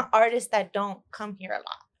 I want artists that don't come here a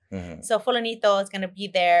lot. So Fulanito is going to be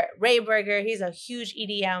there. Ray Berger, he's a huge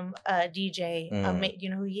EDM DJ. You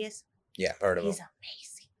know who he is? Yeah, heard of him. He's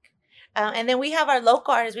amazing. And then we have our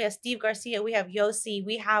local artists. We have Steve Garcia. We have Yossi.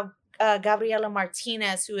 We have Gabriela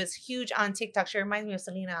Martinez, who is huge on TikTok. She reminds me of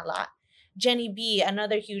Selena a lot. Jenny B,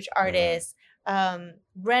 another huge artist.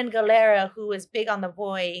 Ren Galera, who is big on The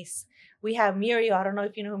Voice. We have Muriel. I don't know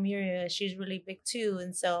if you know who Muriel is. She's really big too.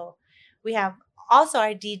 And so we have also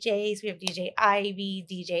our DJs. We have DJ Ivy,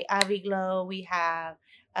 DJ Aviglow. We have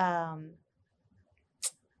DJ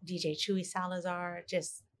Chewy Salazar.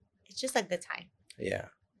 It's just a good time. Yeah.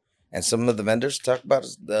 And some of the vendors, talk about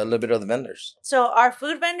a little bit of the vendors. So our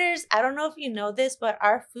food vendors, I don't know if you know this, but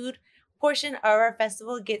our food portion of our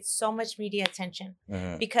festival gets so much media attention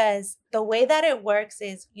because the way that it works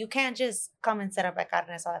is you can't just come and set up at Carne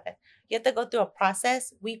Asada Fest. You have to go through a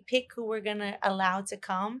process. We pick who we're going to allow to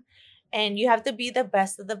come and you have to be the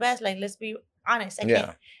best of the best. Let's be honest.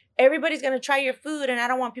 everybody's gonna try your food, and I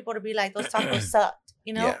don't want people to be like, those tacos sucked,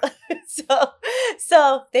 you know.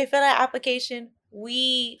 So they fill out application.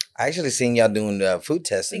 I actually seen y'all doing the food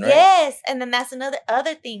testing, right? Yes, and then that's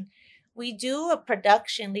other thing. We do a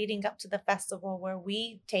production leading up to the festival where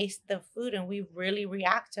we taste the food and we really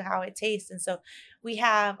react to how it tastes. And so we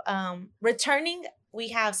have returning. We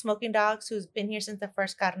have Smoking Dogs, who's been here since the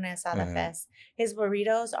first Carne Asada Fest. His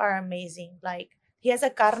burritos are amazing. Like, he has a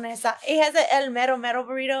carne asada. He has a El Mero Mero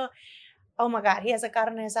burrito. Oh my God, he has a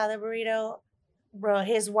carne asada burrito. Bro,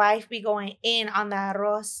 his wife be going in on the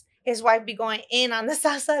arroz. His wife be going in on the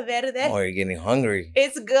salsa verde. Oh, you're getting hungry.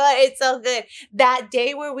 It's good. It's so good. That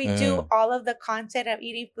day where we do all of the content of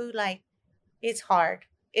eating food, like, it's hard.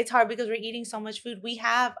 It's hard because we're eating so much food. We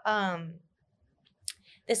have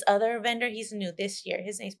this other vendor. He's new this year.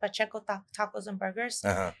 His name's Pacheco Tacos and Burgers.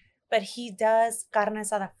 But he does carne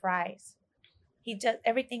asada fries. He does,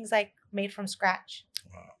 everything's like made from scratch.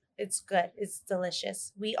 Wow. It's good. It's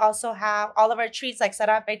delicious. We also have all of our treats, like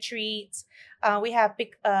sarape treats. We have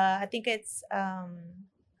I think it's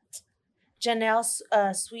Janelle's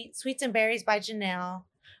Sweets and Berries by Janelle.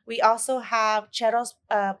 We also have Cheros,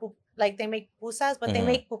 like they make pupusas, but they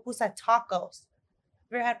make pupusa tacos.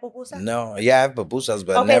 You ever had pupusa? No. Yeah, I have pupusas,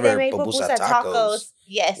 but never pupusa tacos.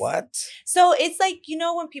 Yes. What? So it's like, you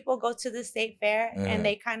know, when people go to the state fair and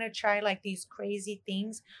they kind of try like these crazy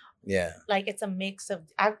things. Yeah. Like, it's a mix of,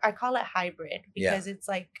 I call it hybrid because it's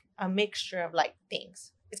like a mixture of like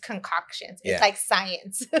things. It's concoctions. It's like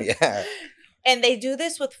science. Yeah. And they do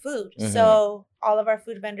this with food. So all of our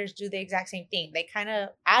food vendors do the exact same thing. They kind of,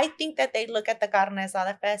 I think that they look at the Carne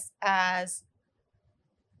Asada Fest as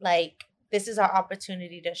like, this is our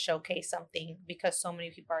opportunity to showcase something because so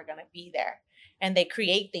many people are going to be there. And they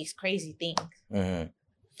create these crazy things.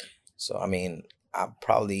 So, I mean, I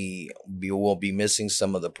probably will be missing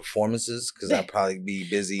some of the performances because I'll probably be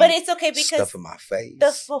busy. But it's okay because stuffing my face.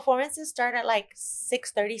 The performances start at like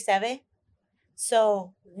 6:37.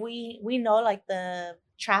 So we know like the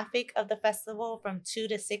traffic of the festival from 2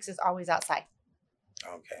 to 6 is always outside.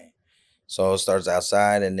 Okay. So it starts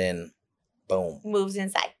outside and then boom. Moves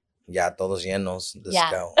inside. Ya todos llenos.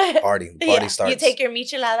 Let's go. Party. The party starts. You take your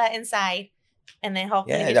michelada inside. And then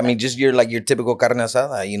hopefully. Yeah, I mean, just your typical carne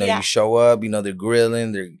asada. You know, you show up, you know, they're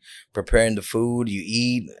grilling, they're preparing the food, you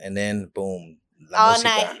eat, and then boom. All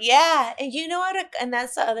night. Yeah. And you know what? And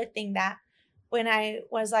that's the other thing that when I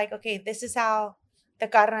was like, okay, this is how the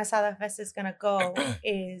Carne Asada Fest is going to go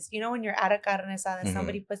is, you know, when you're at a Carne Asada,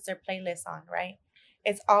 somebody puts their playlist on, right?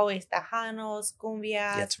 It's always Tejanos,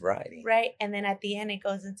 Cumbia. That's right. Right? And then at the end, it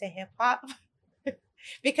goes into hip hop.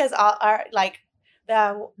 Because all our, like,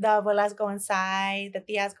 the abuelas go inside, the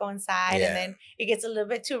tias go inside, and then it gets a little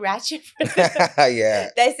bit too ratchet for them. Yeah.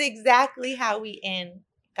 That's exactly how we end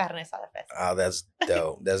Carne Asada Fest. Oh, that's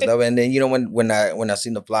dope. That's dope. And then, you know, when I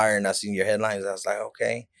seen the flyer and I seen your headlines, I was like,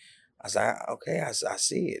 okay. I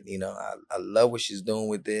see it. You know, I love what she's doing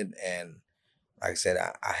with it. And like I said,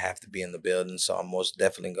 I have to be in the building, so I'm most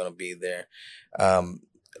definitely going to be there.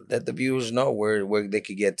 Let the viewers know where they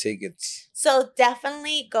could get tickets. So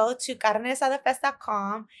definitely go to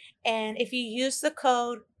carneasadafest.com, and if you use the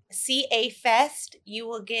code CAFest, you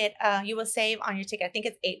will get you will save on your ticket. I think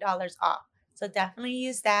it's $8 off. So definitely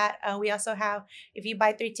use that. We also have, if you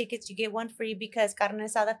buy 3 tickets, you get 1 free because Carne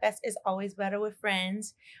Asada Fest is always better with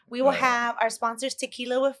friends. We will have our sponsors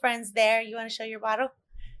Tequila with Friends there. You want to show your bottle?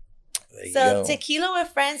 So Tequila with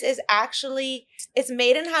Friends is actually, it's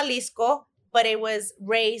made in Jalisco, but it was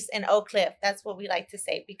raised in Oak Cliff. That's what we like to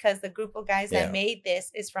say because the group of guys that made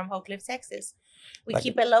this is from Oak Cliff, Texas. We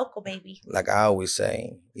keep it local, baby. Like I always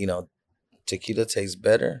say, you know, tequila tastes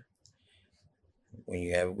better when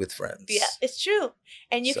you have it with friends. Yeah, it's true.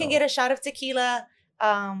 And you can get a shot of tequila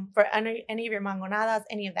for any of your mangonadas,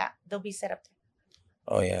 any of that. They'll be set up there.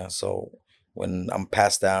 Oh, yeah. So when I'm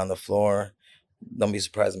passed out on the floor, don't be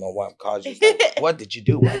surprised if my wife calls you. Like, what did you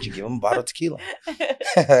do? Why'd you give him a bottle of tequila?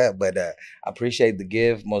 But I appreciate the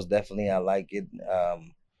gift. Most definitely, I like it.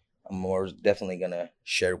 I'm more definitely going to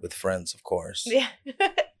share it with friends, of course. Yeah.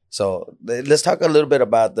 So let's talk a little bit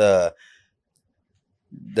about the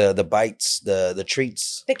bites, the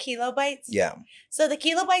treats. The Kilo bites? Yeah. So the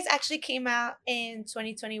Kilo bites actually came out in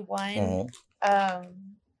 2021.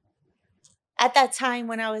 At that time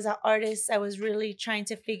when I was an artist, I was really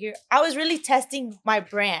testing my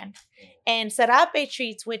brand. And Sarape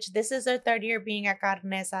Treats, which this is our 3rd year being at Carne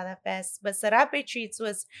Asada Fest, but Sarape Treats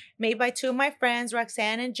was made by 2 of my friends,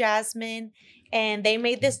 Roxanne and Jasmine, and they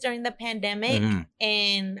made this during the pandemic.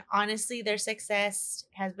 And honestly, their success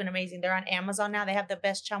has been amazing. They're on Amazon now. They have the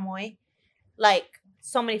best chamoy, like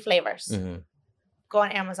so many flavors. go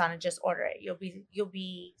on Amazon and just order it. You'll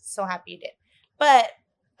be so happy you did. But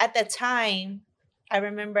at the time, I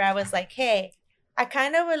remember I was like, hey, I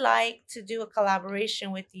kind of would like to do a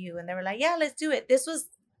collaboration with you. And they were like, yeah, let's do it. This was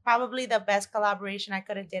probably the best collaboration I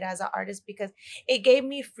could have did as an artist because it gave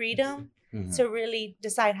me freedom to really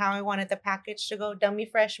decide how I wanted the package to go. Dummy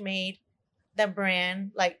Fresh made the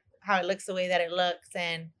brand, like how it looks the way that it looks.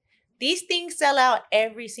 And these things sell out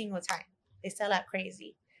every single time. They sell out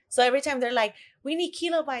crazy. So every time they're like, we need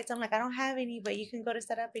kilobytes. I'm like, I don't have any, but you can go to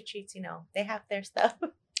Set Up Your Treats, they have their stuff.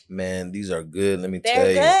 Man, these are good. Let me tell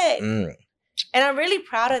you. They're good. And I'm really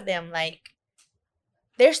proud of them. Like,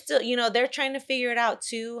 they're still, they're trying to figure it out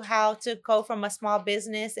too, how to go from a small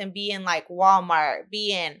business and be in like Walmart,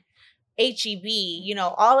 be in HEB,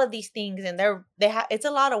 all of these things. And it's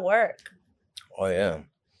a lot of work. Oh, yeah.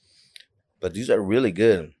 But these are really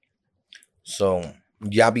good. So,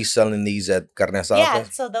 y'all be selling these at Carne Asada Yeah,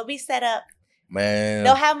 Fest? so they'll be set up. Man.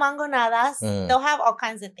 They'll have mangonadas. They'll have all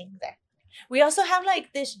kinds of things there. We also have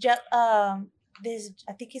like this, I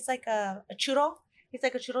think it's like a churro. It's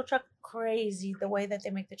like a churro truck. Crazy the way that they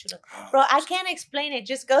make the churro. Bro, I can't explain it.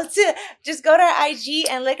 Just go to our IG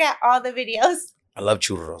and look at all the videos. I love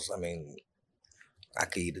churros. I mean, I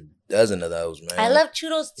could eat a dozen of those, man. I love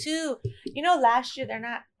churros too. Last year they're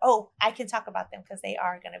not. Oh, I can talk about them because they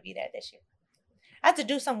are going to be there this year. I had to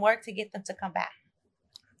do some work to get them to come back.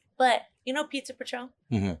 But Pizza Patron?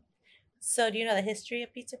 Mm-hmm. So do you know the history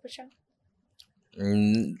of Pizza Patron?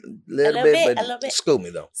 Little bit. Scoop me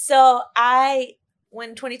though. So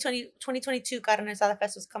when 2022 Carne Asada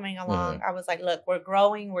Fest was coming along, I was like, look, we're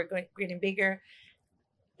growing, we're getting bigger.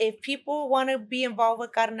 If people want to be involved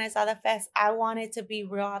with Carne Asada Fest, I want it to be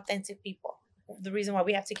real authentic people. The reason why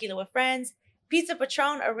we have Tequila with Friends, Pizza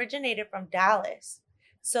Patron originated from Dallas.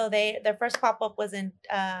 So their first pop-up was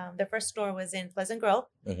their first store was in Pleasant Grove,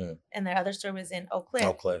 and their other store was in Oak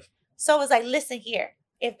Cliff. So I was like, listen here,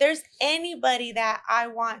 if there's anybody that I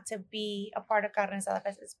want to be a part of Carne Asada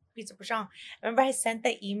Fest, it's Pizza Patron. I remember I sent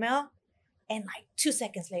the email, and like 2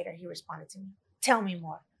 seconds later, he responded to me, tell me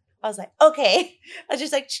more. I was like, okay. I was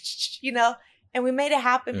just like, and we made it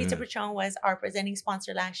happen. Pizza Patron was our presenting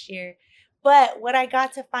sponsor last year. But what I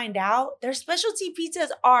got to find out, their specialty pizzas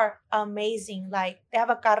are amazing. Like, they have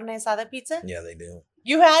a carne asada pizza. Yeah, they do.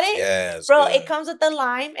 You had it? Yeah, bro, good. It comes with the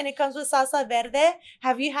lime and it comes with salsa verde.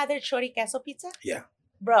 Have you had their chori queso pizza? Yeah.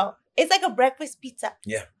 Bro, it's like a breakfast pizza.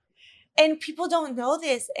 Yeah. And people don't know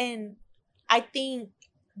this. And I think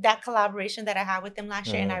that collaboration that I had with them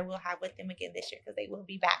last year and I will have with them again this year because they will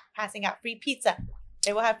be back passing out free pizza.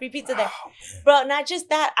 They will have free pizza there. Bro, not just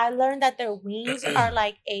that. I learned that their wings are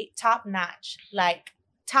like top notch, like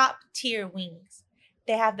top tier wings.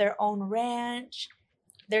 They have their own ranch.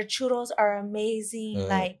 Their churros are amazing.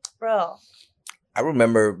 Like, bro. I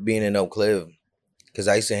remember being in Oak Cliff because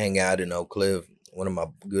I used to hang out in Oak Cliff. One of my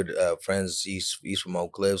good friends, he's from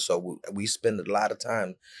Oak Cliff. So we spend a lot of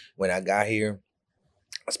time when I got here.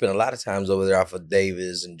 I spent a lot of times over there off of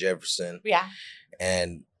Davis and Jefferson. Yeah.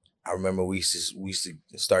 And I remember we used to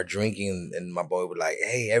start drinking, and my boy would like,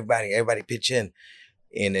 "Hey, everybody pitch in,"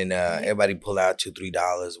 and then everybody pull out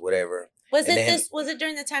 $2-3, whatever. Was it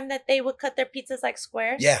during the time that they would cut their pizzas like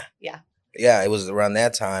squares? Yeah. It was around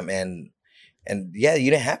that time, and yeah,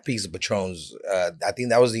 you didn't have Pizza Patrons. I think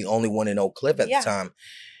that was the only one in Oak Cliff at the time.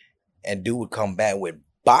 And dude would come back with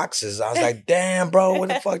boxes. I was like, "Damn, bro, where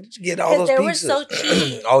the fuck did you get all those pizzas?" They were so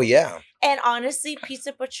cheap. Oh yeah. And honestly,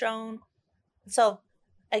 Pizza Patron. So.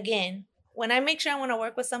 Again, when I make sure I want to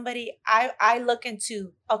work with somebody, I look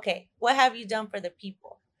into, okay, what have you done for the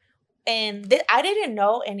people? And I didn't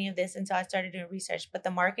know any of this until I started doing research, but the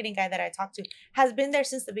marketing guy that I talked to has been there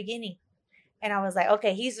since the beginning. And I was like,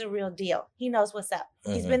 okay, he's the real deal. He knows what's up.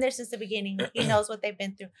 He's been there since the beginning. He knows what they've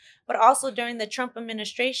been through. But also during the Trump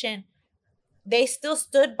administration, they still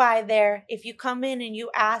stood by there. If you come in and you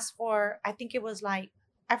ask for, I think it was like,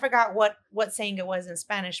 I forgot what saying it was in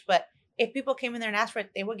Spanish, but if people came in there and asked for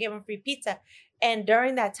it, they would give them free pizza. And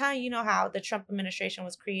during that time, you know how the Trump administration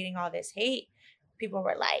was creating all this hate. People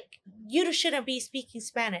were like, you shouldn't be speaking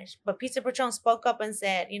Spanish. But Pizza Patron spoke up and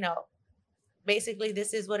said, basically,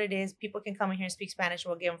 this is what it is. People can come in here and speak Spanish.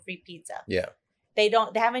 We'll give them free pizza. Yeah. They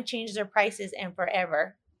haven't changed their prices in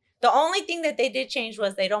forever. The only thing that they did change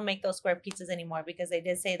was they don't make those square pizzas anymore because they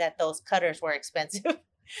did say that those cutters were expensive.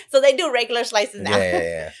 So they do regular slices now.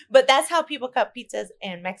 Yeah. But that's how people cut pizzas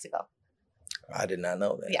in Mexico. I did not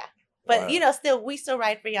know that. Yeah. But, we still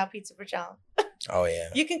ride for y'all Pizza Patron. Oh, yeah.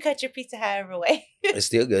 You can cut your pizza however way. It's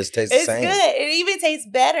still good. It tastes the same. It's good. It even tastes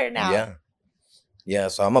better now. Yeah. Yeah,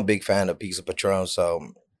 so I'm a big fan of Pizza Patron.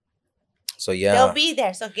 So yeah. They'll be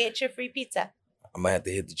there. So get your free pizza. I'm going to have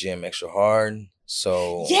to hit the gym extra hard.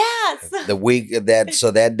 So yes, the week of that,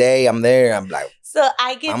 so that day I'm there. I'm like, so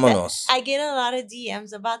I get vámonos. I get a lot of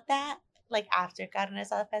DMs about that. Like after Carne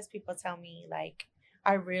Asada Fest, people tell me like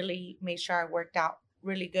I really made sure I worked out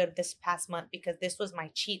really good this past month because this was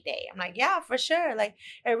my cheat day. I'm like, yeah, for sure. Like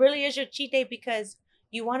it really is your cheat day because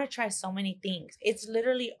you want to try so many things. It's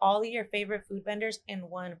literally all of your favorite food vendors in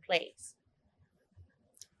one place.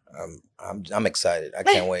 I'm excited. I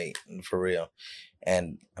can't wait for real.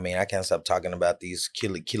 And I mean, I can't stop talking about these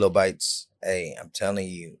kilobytes. Hey, I'm telling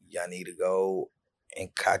you, y'all need to go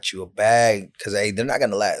and catch you a bag because hey, they're not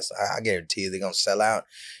gonna last. I guarantee you, they're gonna sell out,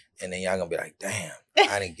 and then y'all gonna be like, damn,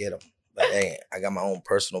 I didn't get them. But hey, I got my own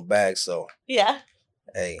personal bag, so yeah.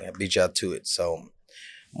 Hey, I beat y'all to it. So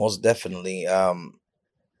most definitely, I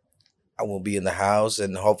will be in the house,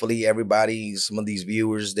 and hopefully everybody, some of these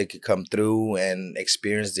viewers, they could come through and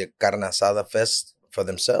experience the Carne Asada Fest for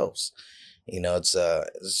themselves. You know, it's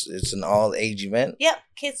an all age event. Yep,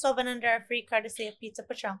 kids 12 and under are free, courtesy of Pizza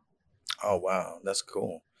Patron. Oh wow, that's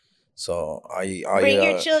cool. So bring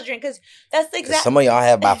your children because that's the exact. Some of y'all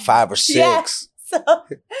have about 5 or 6. Yeah. So,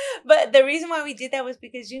 but the reason why we did that was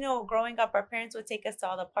because growing up, our parents would take us to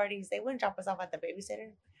all the parties. They wouldn't drop us off at the babysitter,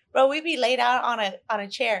 bro. We'd be laid out on a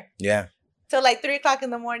chair. Yeah. Till like 3 o'clock in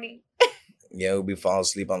the morning. Yeah, we'd be falling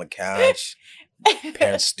asleep on the couch.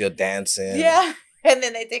 Parents still dancing. Yeah. And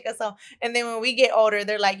then they take us home. And then when we get older,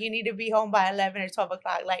 they're like, you need to be home by 11 or 12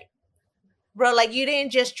 o'clock. Like, bro, like you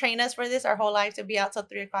didn't just train us for this our whole life to be out till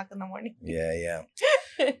 3 o'clock in the morning. Yeah.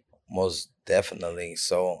 Most definitely.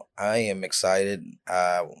 So I am excited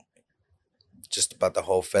just about the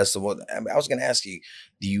whole festival. I was going to ask you,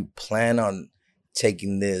 do you plan on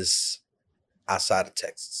taking this outside of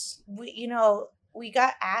Texas? We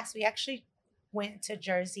got asked. We actually went to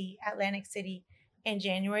Jersey, Atlantic City in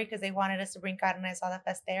January because they wanted us to bring Carne Asada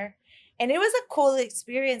Fest there. And it was a cool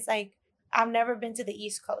experience. Like, I've never been to the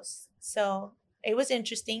East Coast. So it was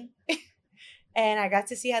interesting. And I got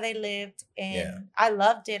to see how they lived. And I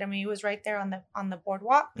loved it. I mean, it was right there on the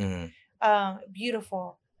boardwalk. Mm-hmm.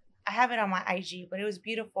 Beautiful. I have it on my IG, but it was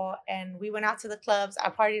beautiful. And we went out to the clubs. I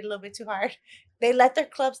partied a little bit too hard. They let their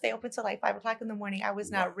clubs stay open till like 5 o'clock in the morning. I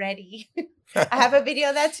was not ready. I have a video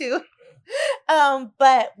of that too.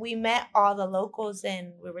 But we met all the locals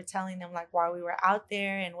and we were telling them like why we were out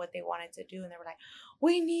there and what they wanted to do. And they were like,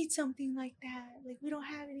 we need something like that. Like, we don't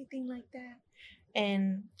have anything like that.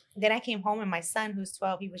 And then I came home and my son, who's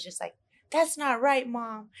 12, he was just like, that's not right,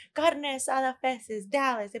 Mom. Carne Asada Fest is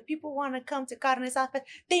Dallas. If people want to come to Carne Asada Fest,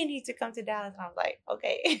 they need to come to Dallas. And I was like,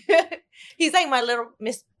 okay. He's like my little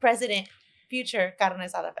Miss President future Carne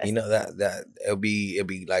Asada Fest. You know that it'll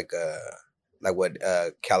be like what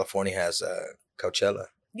California has Coachella.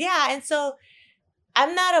 Yeah, and so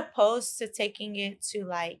I'm not opposed to taking it to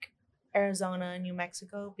like Arizona and New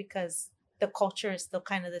Mexico because the culture is still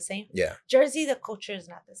kind of the same. Yeah. Jersey, the culture is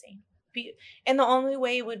not the same. And the only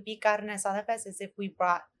way it would be Carne Asada Fest is if we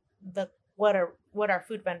brought what our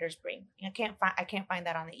food vendors bring. I can't find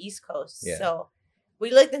that on the East Coast. Yeah. So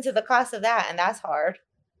we looked into the cost of that, and that's hard.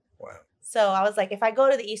 Wow. So I was like, if I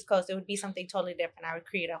go to the East Coast, it would be something totally different. I would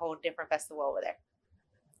create a whole different festival over there.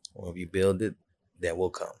 Well, if you build it, then we'll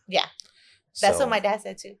come. Yeah. That's what my dad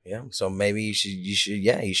said too. Yeah. So maybe you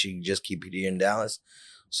should just keep it here in Dallas.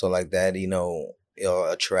 So like that, it'll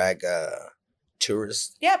attract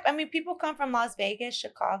tourists. Yep. I mean, people come from Las Vegas,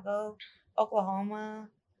 Chicago, Oklahoma.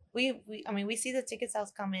 We see the ticket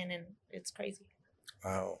sales come in and it's crazy.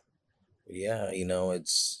 Wow. Yeah,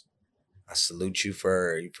 I salute you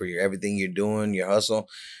for your everything you're doing, your hustle.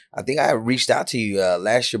 I think I reached out to you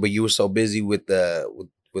last year, but you were so busy with the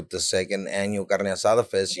second annual Carne Asada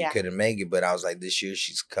Fest, you couldn't make it. But I was like, this year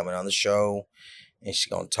she's coming on the show, and she's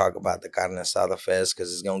gonna talk about the Carne Asada Fest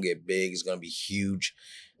because it's gonna get big, it's gonna be huge,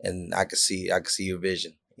 and I can see your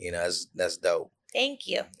vision. That's dope. Thank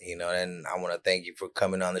you. And I want to thank you for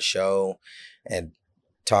coming on the show and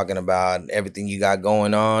talking about everything you got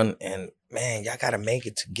going on. And man, y'all gotta make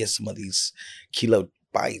it to get some of these kilo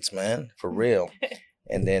bites, man, for real.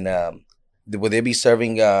 And then will they be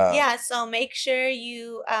serving yeah, so make sure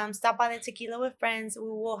you stop by the Tequila with Friends. We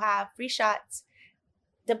will have free shots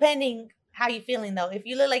depending how you feeling though. If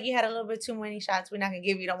you look like you had a little bit too many shots, we're not gonna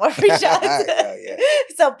give you no more free shots. Yeah.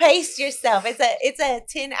 So pace yourself. It's a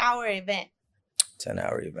 10-hour event.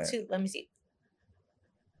 10-hour event. Let me see.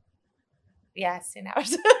 Yeah, it's 10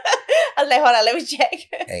 hours. I was like, hold on, let me check.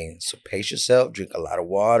 Hey, so pace yourself, drink a lot of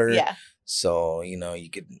water. Yeah. So, you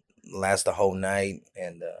could last the whole night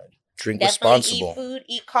and drink definitely responsible. Eat food,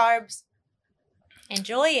 eat carbs.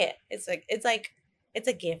 Enjoy it. It's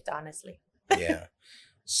a gift, honestly. Yeah.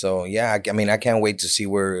 So, yeah, I mean, I can't wait to see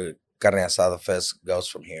where Carne Asada Fest goes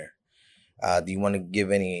from here. Do you want to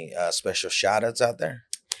give any special shout outs out there?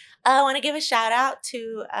 I want to give a shout out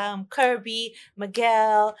to Kirby,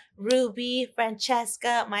 Miguel, Ruby,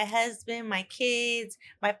 Francesca, my husband, my kids,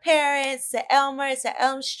 my parents, to Elmer, to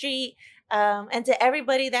Elm Street, and to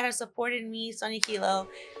everybody that has supported me, Sonia Kilo,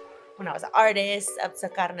 when I was an artist, up to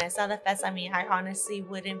Carne Asada Fest. I mean, I honestly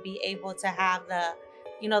wouldn't be able to have the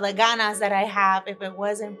ganas that I have if it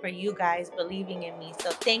wasn't for you guys believing in me.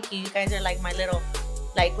 So thank you. You guys are like my little,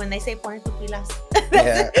 like when they say ponen tu pilas.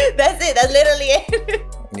 That's it. That's literally it.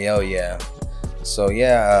 Yeah. So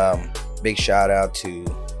yeah, big shout out to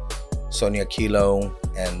Sonia Kilo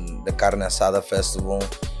and the Carne Asada Festival.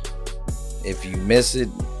 If you miss it,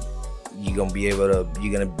 you're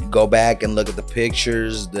gonna go back and look at the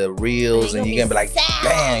pictures, the reels, and you're gonna be like,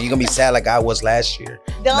 damn, you're gonna be sad like I was last year.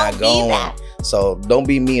 Don't be that. So don't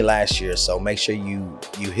be me last year. So make sure you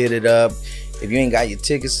hit it up. If you ain't got your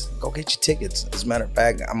tickets, go get your tickets. As a matter of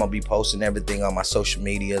fact, I'm gonna be posting everything on my social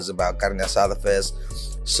medias about Carne Asada Fest.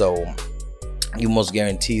 So you most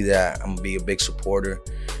guarantee that I'm gonna be a big supporter.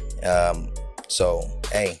 So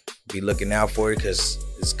hey, be looking out for it because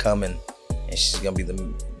it's coming, and she's gonna be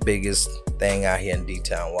the biggest thing out here in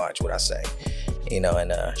D-Town. Watch what I say,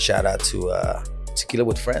 And shout out to Tequila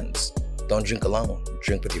with Friends. Don't drink alone.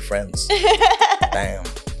 Drink with your friends. Damn.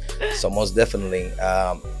 So most definitely.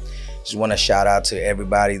 Just want to shout out to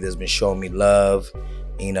everybody that's been showing me love.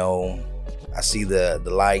 I see the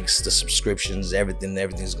likes, the subscriptions,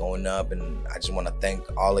 everything's going up, and I just want to thank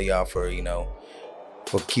all of y'all for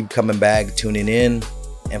keep coming back, tuning in,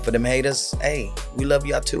 and for them haters, hey, we love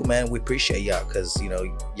y'all too, man. We appreciate y'all because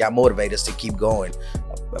y'all motivate us to keep going.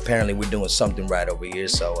 Apparently, we're doing something right over here,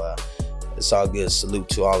 so it's all good. Salute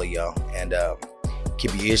to all of y'all, and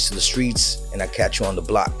keep your ears to the streets, and I'll catch you on the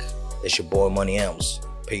block. It's your boy Money Elms.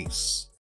 Peace.